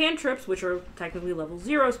focusing on cantrips, which are technically level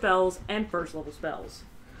 0 spells, and first level spells.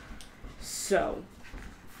 So,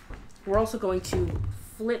 we're also going to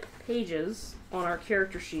flip pages on our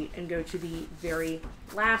character sheet and go to the very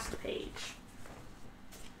last page.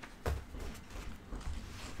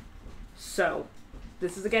 So,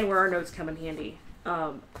 this is again where our notes come in handy.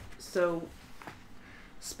 So,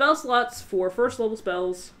 spell slots for first level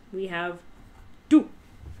spells, we have 2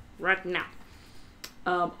 right now.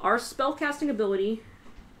 Our spellcasting ability,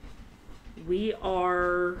 we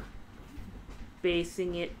are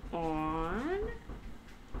basing it on...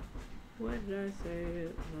 What did I say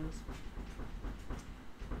it was?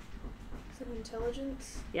 Is it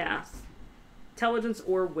intelligence? Yeah. Intelligence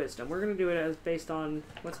or wisdom. We're going to do it as based on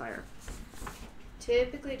what's higher.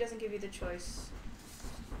 Typically, it doesn't give you the choice.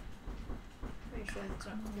 Pretty sure it's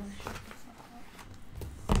not.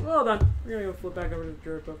 Well done. We're going to go flip back over to the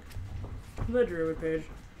Druid book. The Druid page.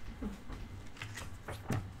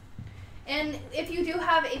 And if you do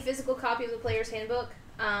have a physical copy of the player's handbook,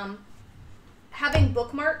 having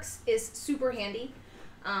bookmarks is super handy.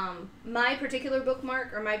 My particular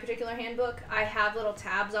bookmark, or my particular handbook, I have little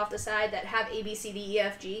tabs off the side that have A, B, C, D, E,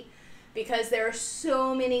 F, G, because there are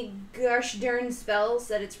so many gosh darn spells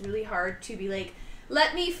that it's really hard to be like,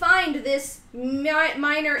 let me find this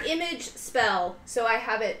minor image spell. So I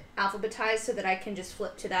have it alphabetized so that I can just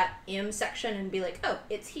flip to that M section and be like, oh,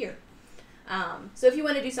 it's here. So if you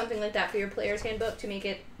want to do something like that for your player's handbook to make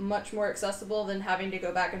it much more accessible than having to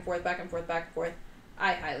go back and forth, back and forth, back and forth,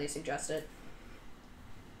 I highly suggest it.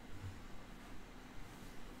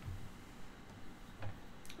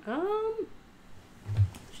 Um,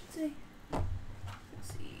 Should say.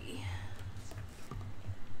 Let's see.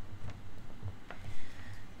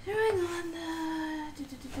 Doing on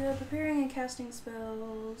the preparing and casting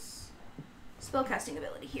spells. Spell casting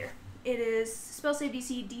ability here. It is spell save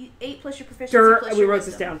DC D8 plus your proficiency plus we your wrote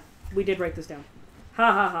wisdom. this down. We did write this down.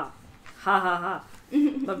 Ha ha ha. Ha ha ha.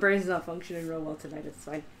 My brain's not functioning real well tonight. It's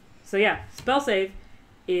fine. So yeah, spell save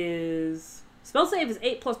is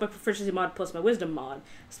 8 plus my proficiency mod plus my wisdom mod.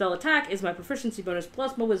 Spell attack is my proficiency bonus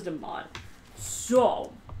plus my wisdom mod.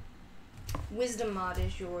 So, Wisdom mod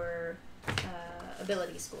is your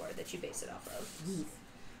ability score that you base it off of.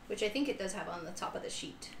 Which I think it does have on the top of the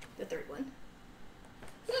sheet, the third one.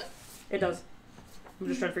 it does. I'm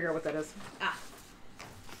just trying to figure out what that is. Ah.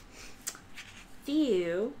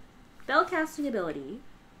 View spellcasting ability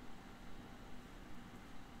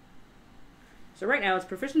So right now it's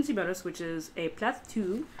proficiency bonus, which is a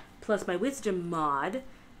 +2, plus my wisdom mod,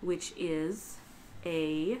 which is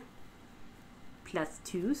a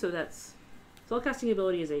 +2. So that's spellcasting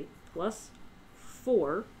ability is a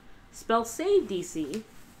 +4. Spell save DC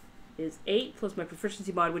is 8, plus my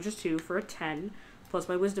proficiency mod, which is 2, for a 10, plus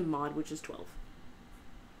my wisdom mod, which is 12.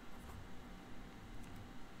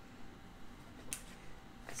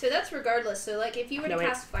 So that's regardless. So like if you were to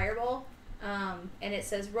cast Fireball, and it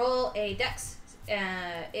says roll a dex,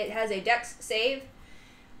 it has a dex save,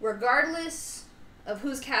 regardless of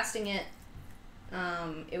who's casting it,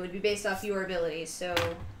 it would be based off your abilities. So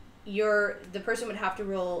the person would have to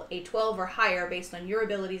roll a 12 or higher based on your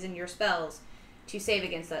abilities and your spells to save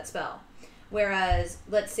against that spell. Whereas,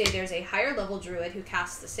 let's say there's a higher level druid who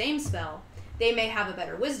casts the same spell, they may have a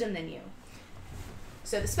better wisdom than you.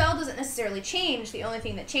 So the spell doesn't necessarily change, the only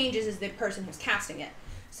thing that changes is the person who's casting it.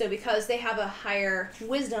 So because they have a higher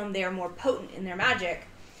wisdom, they are more potent in their magic.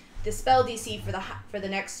 The spell DC for the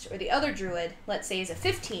next, or the other druid, let's say is a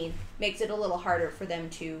 15, makes it a little harder for them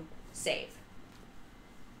to save.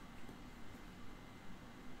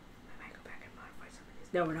 I might go back and modify some of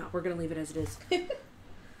these. No, we're not. We're going to leave it as it is.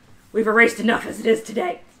 We've erased enough as it is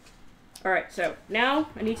today. Alright, so now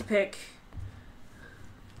I need to pick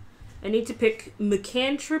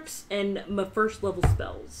Mecantrips and my first level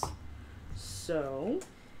spells. So,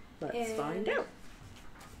 let's find out.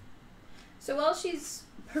 So while she's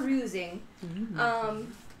perusing,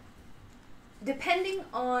 depending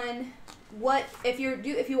on what, if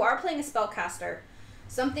you are playing a spellcaster,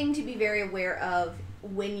 something to be very aware of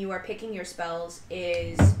when you are picking your spells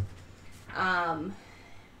is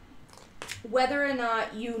whether or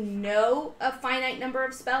not you know a finite number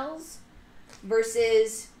of spells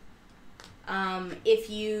versus if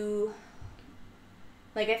you,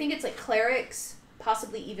 like, I think it's like clerics,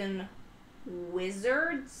 possibly even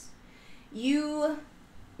wizards, you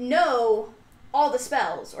know all the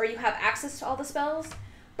spells, or you have access to all the spells,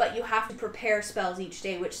 but you have to prepare spells each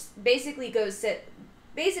day, which basically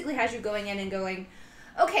has you going in and going,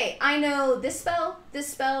 okay, I know this spell,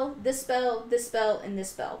 this spell, this spell, this spell, and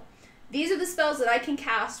this spell. These are the spells that I can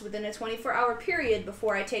cast within a 24-hour period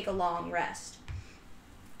before I take a long rest.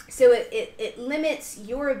 So it limits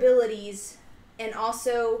your abilities, and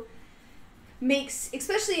also makes,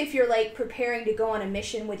 especially if you're like preparing to go on a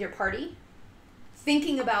mission with your party,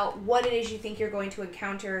 thinking about what it is you think you're going to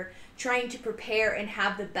encounter, trying to prepare and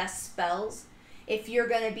have the best spells. If you're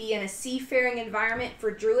going to be in a seafaring environment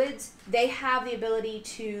for druids, they have the ability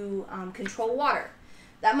to control water.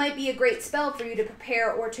 That might be a great spell for you to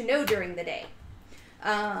prepare or to know during the day.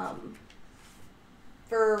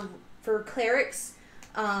 For clerics,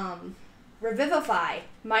 Revivify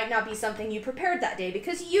might not be something you prepared that day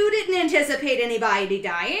because you didn't anticipate anybody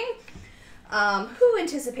dying. Who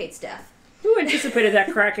anticipates death? Who anticipated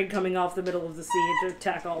that kraken coming off the middle of the sea to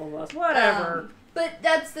attack all of us? Whatever. But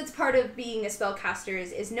that's part of being a spellcaster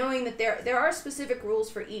is knowing that there are specific rules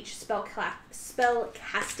for each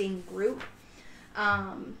spellcasting group.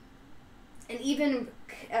 And even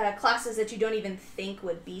classes that you don't even think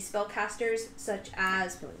would be spellcasters, such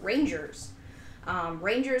as rangers.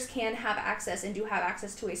 Rangers can have access and do have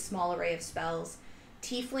access to a small array of spells.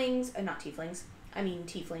 Tieflings, not tieflings, I mean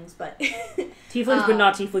tieflings, but... tieflings, but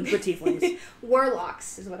not tieflings, but tieflings.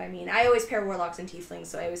 Warlocks is what I mean. I always pair warlocks and tieflings,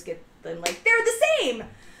 so I always get them like, they're the same!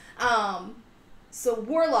 So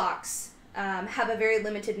warlocks have a very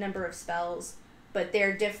limited number of spells, but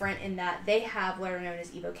they're different in that they have what are known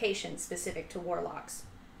as evocations specific to warlocks.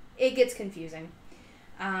 It gets confusing.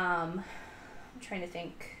 I'm trying to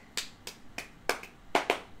think.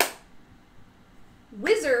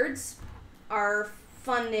 Wizards are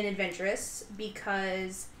fun and adventurous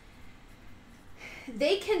because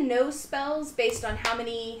they can know spells based on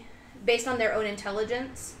their own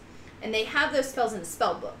intelligence, and they have those spells in the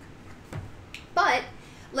spell book. But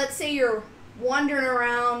let's say you're wandering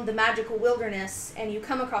around the magical wilderness and you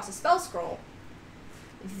come across a spell scroll.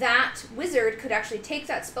 That wizard could actually take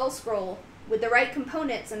that spell scroll with the right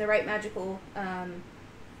components and the right magical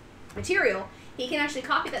material. He can actually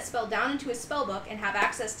copy that spell down into his spell book and have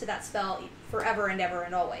access to that spell forever and ever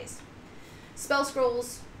and always. Spell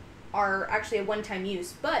scrolls are actually a one-time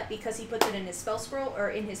use, but because he puts it in his spell scroll or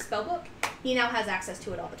in his spell book, he now has access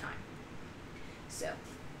to it all the time. So,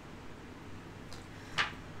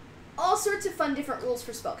 all sorts of fun different rules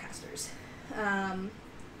for spellcasters.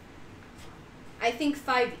 I think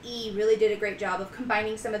 5e really did a great job of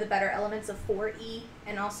combining some of the better elements of 4e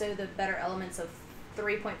and also the better elements of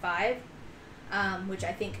 3.5, which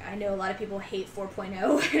I know a lot of people hate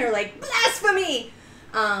 4.0 and are like, blasphemy!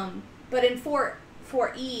 But in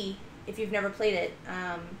 4e, if you've never played it,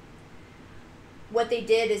 what they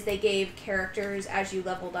did is they gave characters as you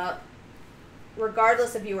leveled up,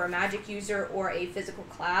 regardless if you were a magic user or a physical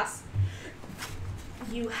class,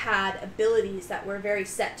 you had abilities that were very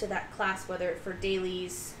set to that class, whether for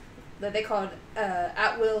dailies, that they called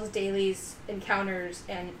at-wills, dailies, encounters,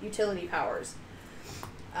 and utility powers.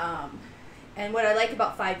 And what I like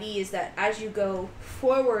about 5e is that as you go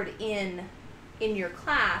forward in your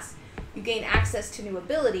class, you gain access to new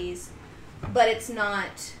abilities, but it's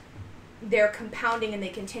not, they're compounding and they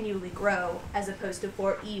continually grow, as opposed to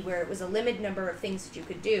 4e where it was a limited number of things that you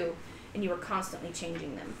could do and you were constantly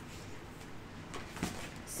changing them.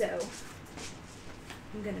 So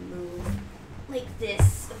I'm gonna move like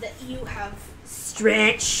this so that you have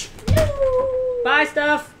Stretch. no. Bye,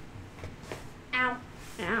 stuff. Ow.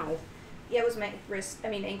 Ow. Yeah, it was my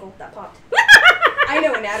ankle that popped. I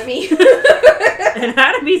know anatomy.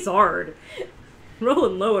 Anatomy's hard.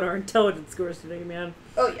 Rolling low at our intelligence scores today, man.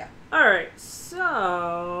 Oh yeah. Alright,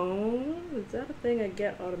 so... is that a thing I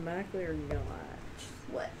get automatically or not?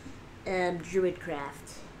 What?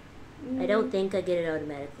 Druidcraft. I don't think I get it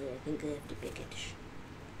automatically. I think I have to pick it.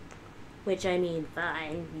 Which, I mean,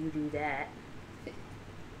 fine. You do that.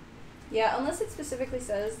 Yeah, unless it specifically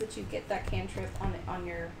says that you get that cantrip on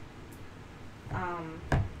your...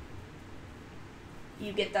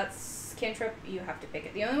 you get that cantrip, you have to pick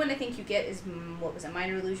it. The only one I think you get is, what was it,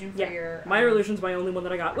 Minor Illusion for your... Minor Illusion's my only one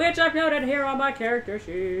that I got, which I've noted here on my character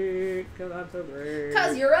sheet, because I'm so great.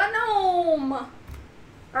 Because you're a gnome!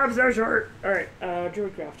 I'm so short. Alright,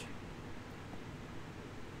 Druidcraft.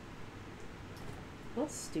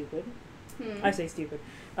 That's stupid. I say stupid.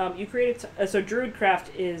 You create so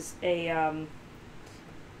Druidcraft is a,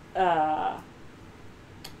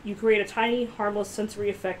 you create a tiny, harmless sensory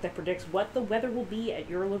effect that predicts what the weather will be at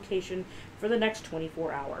your location for the next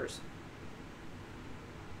 24 hours.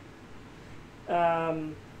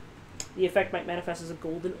 The effect might manifest as a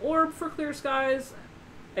golden orb for clear skies,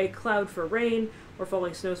 a cloud for rain, or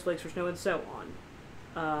falling snowflakes for snow, and so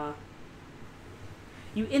on.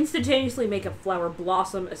 You instantaneously make a flower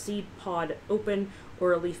blossom, a seed pod open,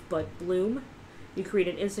 or a leaf bud bloom. You create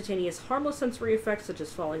an instantaneous harmless sensory effect such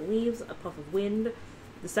as falling leaves, a puff of wind,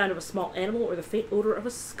 the sound of a small animal, or the faint odor of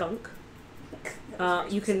a skunk.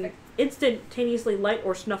 You can instantaneously light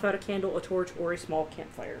or snuff out a candle, a torch, or a small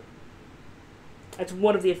campfire. That's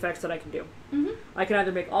one of the effects that I can do. Mm-hmm. I can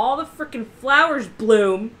either make all the frickin' flowers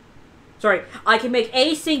bloom. Sorry, I can make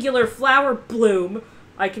a singular flower bloom.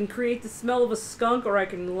 I can create the smell of a skunk, or I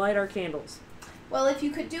can light our candles. Well, if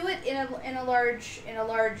you could do it in a large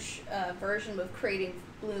version of creating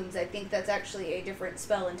blooms, I think that's actually a different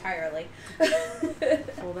spell entirely.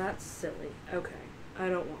 Well, that's silly. Okay, I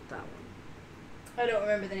don't want that one. I don't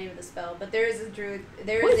remember the name of the spell, but there is a druid.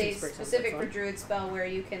 There Poison is a spray sounds specific like for fun. druid spell where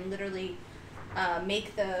you can literally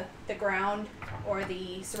make the ground or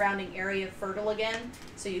the surrounding area fertile again,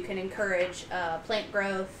 so you can encourage plant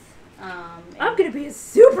growth. I'm gonna be a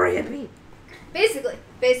super hippie. Basically.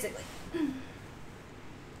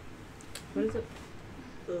 What is it?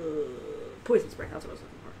 Poison spray. That's what I was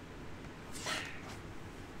looking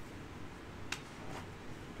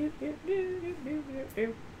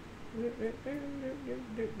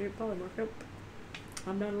for. Polymorph. Nope.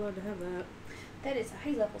 I'm not allowed to have that. That is a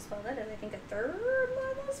high level spell. That is, I think, a 3rd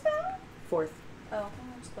level spell. 4th. Oh,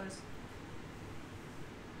 that's close.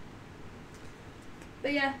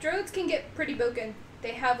 But yeah, druids can get pretty broken.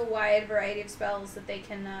 They have a wide variety of spells that they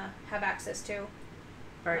can have access to.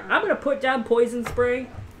 Alright, I'm gonna put down poison spray,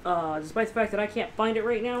 despite the fact that I can't find it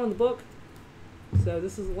right now in the book. So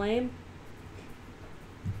this is lame.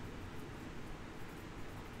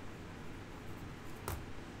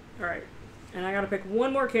 Alright, and I gotta pick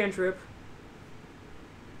one more cantrip.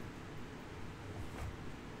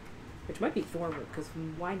 Which might be Thorn Whip, because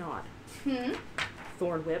why not?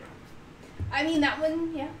 Thorn Whip. I mean, that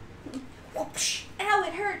one, yeah. Whoopsh. Ow,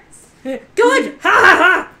 it hurts. Good! Ha ha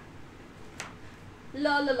ha!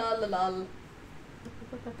 Lol, lol, lol, lol.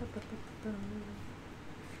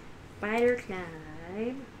 Spider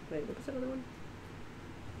climb. Wait, what was that other one?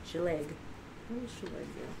 Shaleg. What does Shaleg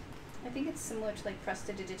do? I think it's similar to like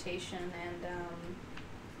prestidigitation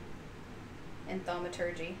and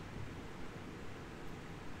thaumaturgy.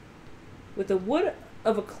 With the wood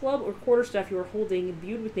of a club or quarterstaff you are holding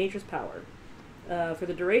imbued with nature's power. For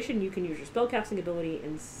the duration, you can use your spellcasting ability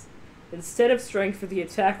instead of strength for the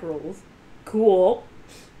attack rolls. Cool.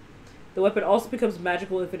 The weapon also becomes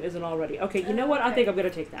magical if it isn't already. Okay, you know what? I Okay. think I'm going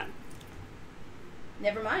to take that.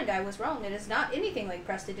 Never mind, I was wrong. It is not anything like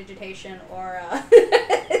prestidigitation or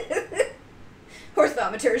or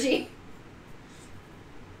thaumaturgy.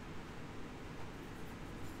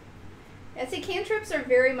 I'd say cantrips are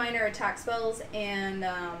very minor attack spells, and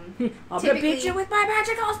I'm gonna beat you with my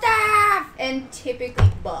magical staff! And typically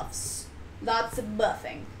buffs. Lots of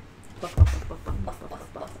buffing. Buff, buff, buff, buff, buff, buff,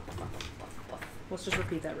 buff, buff, buff, buff, buff. Let's just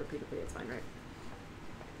repeat that repeatedly, it's fine, right?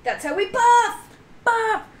 That's how we buff!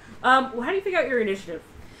 Buff! Well, how do you figure out your initiative?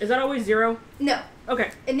 Is that always 0? No. Okay.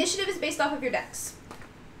 Initiative is based off of your dex.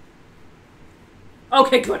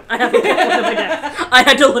 Okay, good. I have to look at my dex. I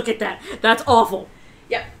had to look at that. That's awful.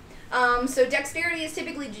 Yep. So dexterity is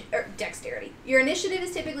typically... dexterity. Your initiative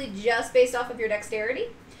is typically just based off of your dexterity.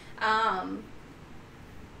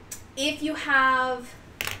 If you have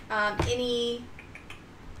any...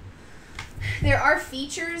 There are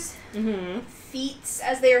features, feats,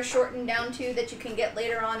 as they are shortened down to, that you can get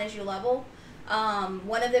later on as you level.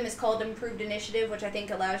 One of them is called Improved Initiative, which I think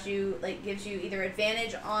allows you, gives you either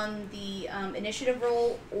advantage on the initiative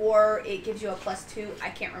roll, or it gives you a +2. I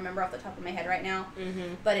can't remember off the top of my head right now,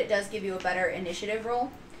 but it does give you a better initiative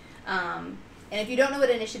roll. And if you don't know what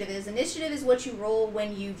initiative is what you roll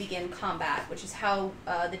when you begin combat, which is how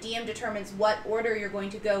the DM determines what order you're going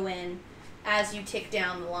to go in as you tick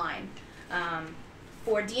down the line.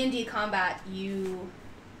 For D&D combat,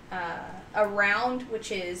 a round,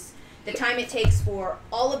 which is the time it takes for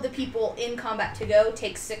all of the people in combat to go,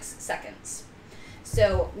 takes 6 seconds.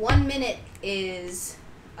 So 1 minute is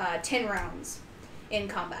 10 rounds in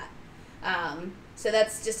combat. So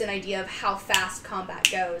that's just an idea of how fast combat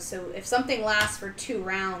goes. So if something lasts for 2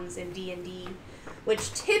 rounds in D&D,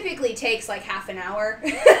 which typically takes like half an hour,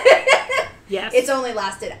 yes, it's only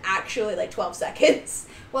lasted actually like 12 seconds.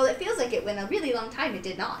 Well, it feels like it went a really long time. It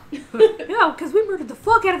did not. No, because we murdered the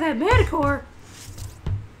fuck out of that Manticore.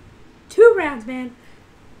 2 rounds, man.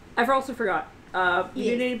 I also forgot.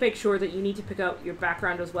 You need to make sure that you need to pick out your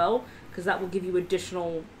background as well, because that will give you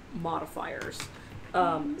additional modifiers.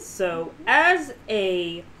 So, as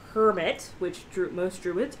a hermit, which most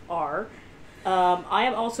druids are, I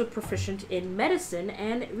am also proficient in medicine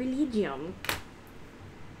and religion.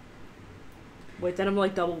 Wait, then I'm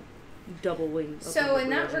like doubling. So in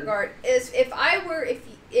that regard,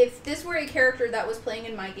 if this were a character that was playing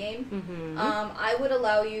in my game, I would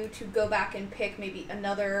allow you to go back and pick maybe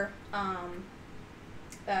another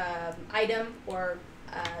item or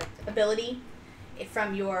ability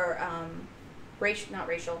from your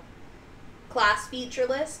class feature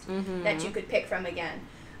list that you could pick from again.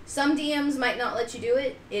 Some DMs might not let you do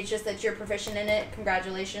it. It's just that you're proficient in it.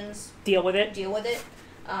 Congratulations. Deal with it.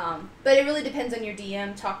 But it really depends on your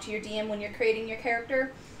DM. Talk to your DM when you're creating your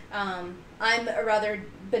character. I'm a rather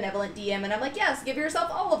benevolent DM, and I'm like, yes, give yourself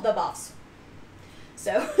all of the buffs.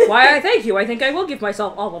 So. Why, I thank you. I think I will give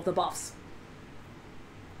myself all of the buffs.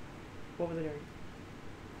 What was I doing?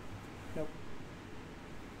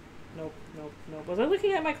 Nope. Was I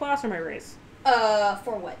looking at my class or my race?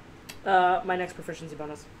 For what? My next proficiency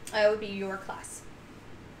bonus. It would be your class.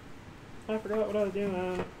 I forgot what I was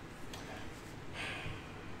doing.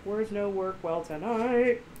 Words no work well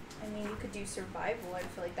tonight. I mean, you could do survival. I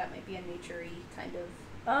feel like that might be a nature-y kind of...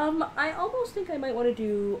 I almost think I might want to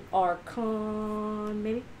do Archon,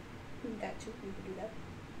 maybe? That too. You could do that.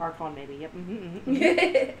 Archon, maybe. Yep.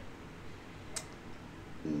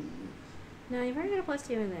 No, you've already got a +2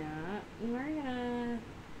 in that. You've already got a...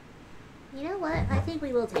 You know what? I think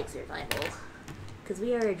we will take survival. Because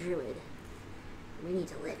we are a druid. We need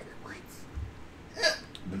to live in the woods.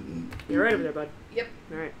 You're right over there, bud. Yep.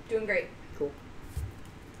 Alright. Doing great. Cool.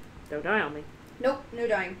 Don't die on me. Nope. No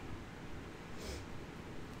dying.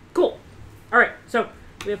 Cool. Alright, so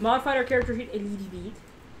we have modified our character sheet a little bit.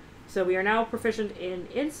 So we are now proficient in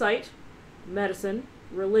insight, medicine,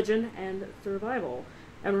 religion, and survival.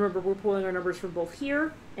 And remember, we're pulling our numbers from both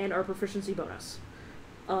here and our proficiency bonus.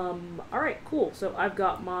 Alright, cool. So I've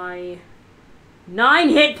got my 9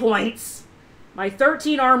 hit points, my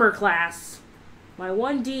 13 armor class, my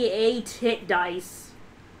 1d8 hit dice,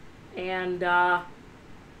 and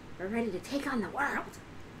we're ready to take on the world.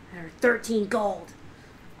 And our 13 gold.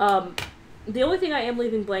 The only thing I am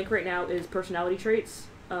leaving blank right now is personality traits.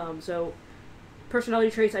 So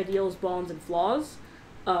personality traits, ideals, bonds, and flaws.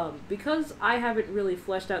 Because I haven't really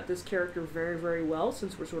fleshed out this character very, very well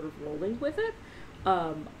since we're sort of rolling with it,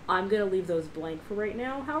 I'm going to leave those blank for right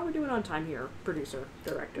now. How are we doing on time here, producer,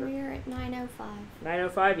 director? We're at 9:05.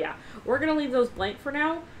 9:05, yeah. We're going to leave those blank for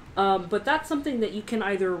now, but that's something that you can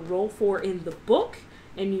either roll for in the book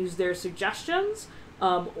and use their suggestions,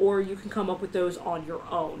 or you can come up with those on your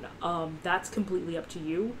own. That's completely up to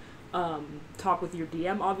you. Talk with your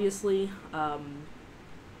DM, obviously.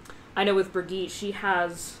 I know with Brigitte, she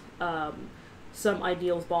has some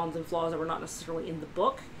ideals, bonds, and flaws that were not necessarily in the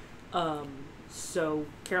book. So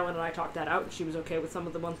Carolyn and I talked that out, and she was okay with some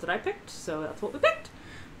of the ones that I picked, so that's what we picked.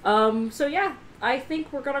 So yeah, I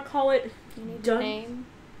think we're gonna call it You need done. a name.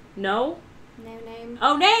 No? No name.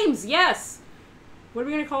 Oh, names! Yes! What are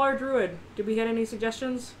we gonna call our druid? Did we get any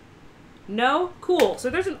suggestions? No? Cool. So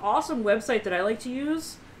there's an awesome website that I like to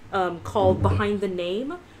use called Behind the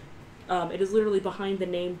Name. It is literally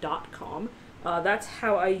behindthename.com. That's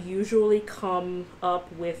how I usually come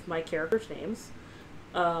up with my characters' names.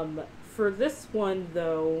 For this one,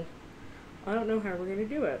 though, I don't know how we're going to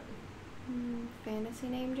do it. Fantasy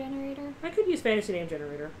name generator. I could use Fantasy Name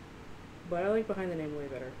Generator, but I like Behind the Name way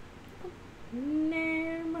better.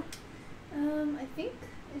 Name. I think,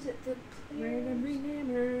 is it the Random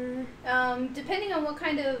players? renamer. Depending on what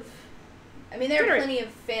kind of, I mean, there are Generate. plenty of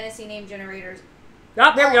fantasy name generators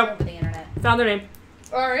Ah, there we all go. over the internet. Found their name.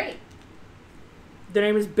 All right. Their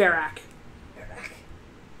name is Barak.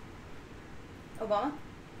 Obama?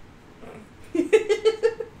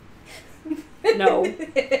 No.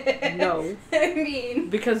 No. I mean,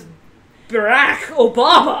 Because Barack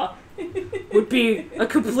Obama would be a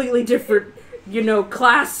completely different,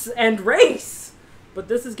 class and race. But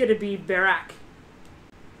this is going to be Barack.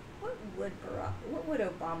 what would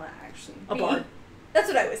Obama actually be? A bard. That's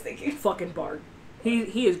what I was thinking. Fucking bard.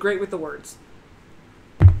 He is great with the words.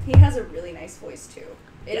 He has a really nice voice too.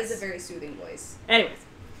 It is Yes. a very soothing voice. Anyways.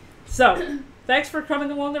 So, thanks for coming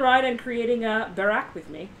along the ride and creating Barack with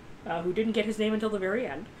me, who didn't get his name until the very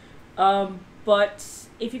end. But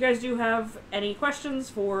if you guys do have any questions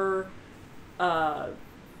for us,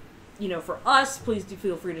 please do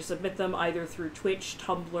feel free to submit them either through Twitch,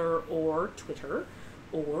 Tumblr, or Twitter,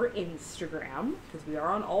 or Instagram, because we are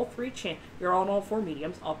on all we are on all 4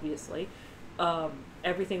 mediums, obviously.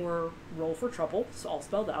 Everything we're Roll for Trouble, it's all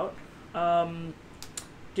spelled out.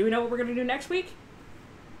 Do we know what we're gonna do next week?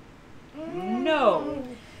 No.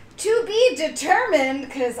 To be determined,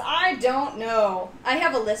 because I don't know. I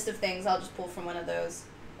have a list of things. I'll just pull from one of those.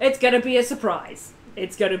 It's gonna be a surprise.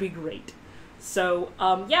 It's gonna be great. So,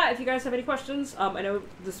 if you guys have any questions, I know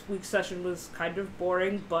this week's session was kind of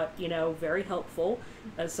boring, but, very helpful.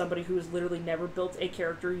 As somebody who has literally never built a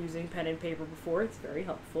character using pen and paper before, it's very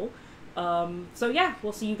helpful.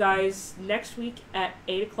 We'll see you guys next week at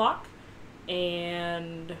 8 o'clock,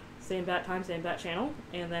 and same bat time, same bat channel.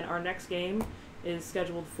 And then our next game is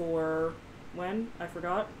scheduled for when? I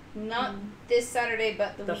forgot. Not this Saturday,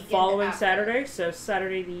 but the The weekend following after. Saturday, so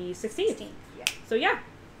Saturday the 16th. 16th, yeah. So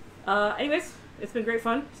anyways, it's been great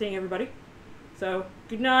fun seeing everybody. So,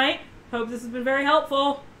 good night. Hope this has been very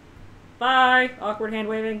helpful. Bye. Awkward hand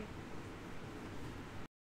waving.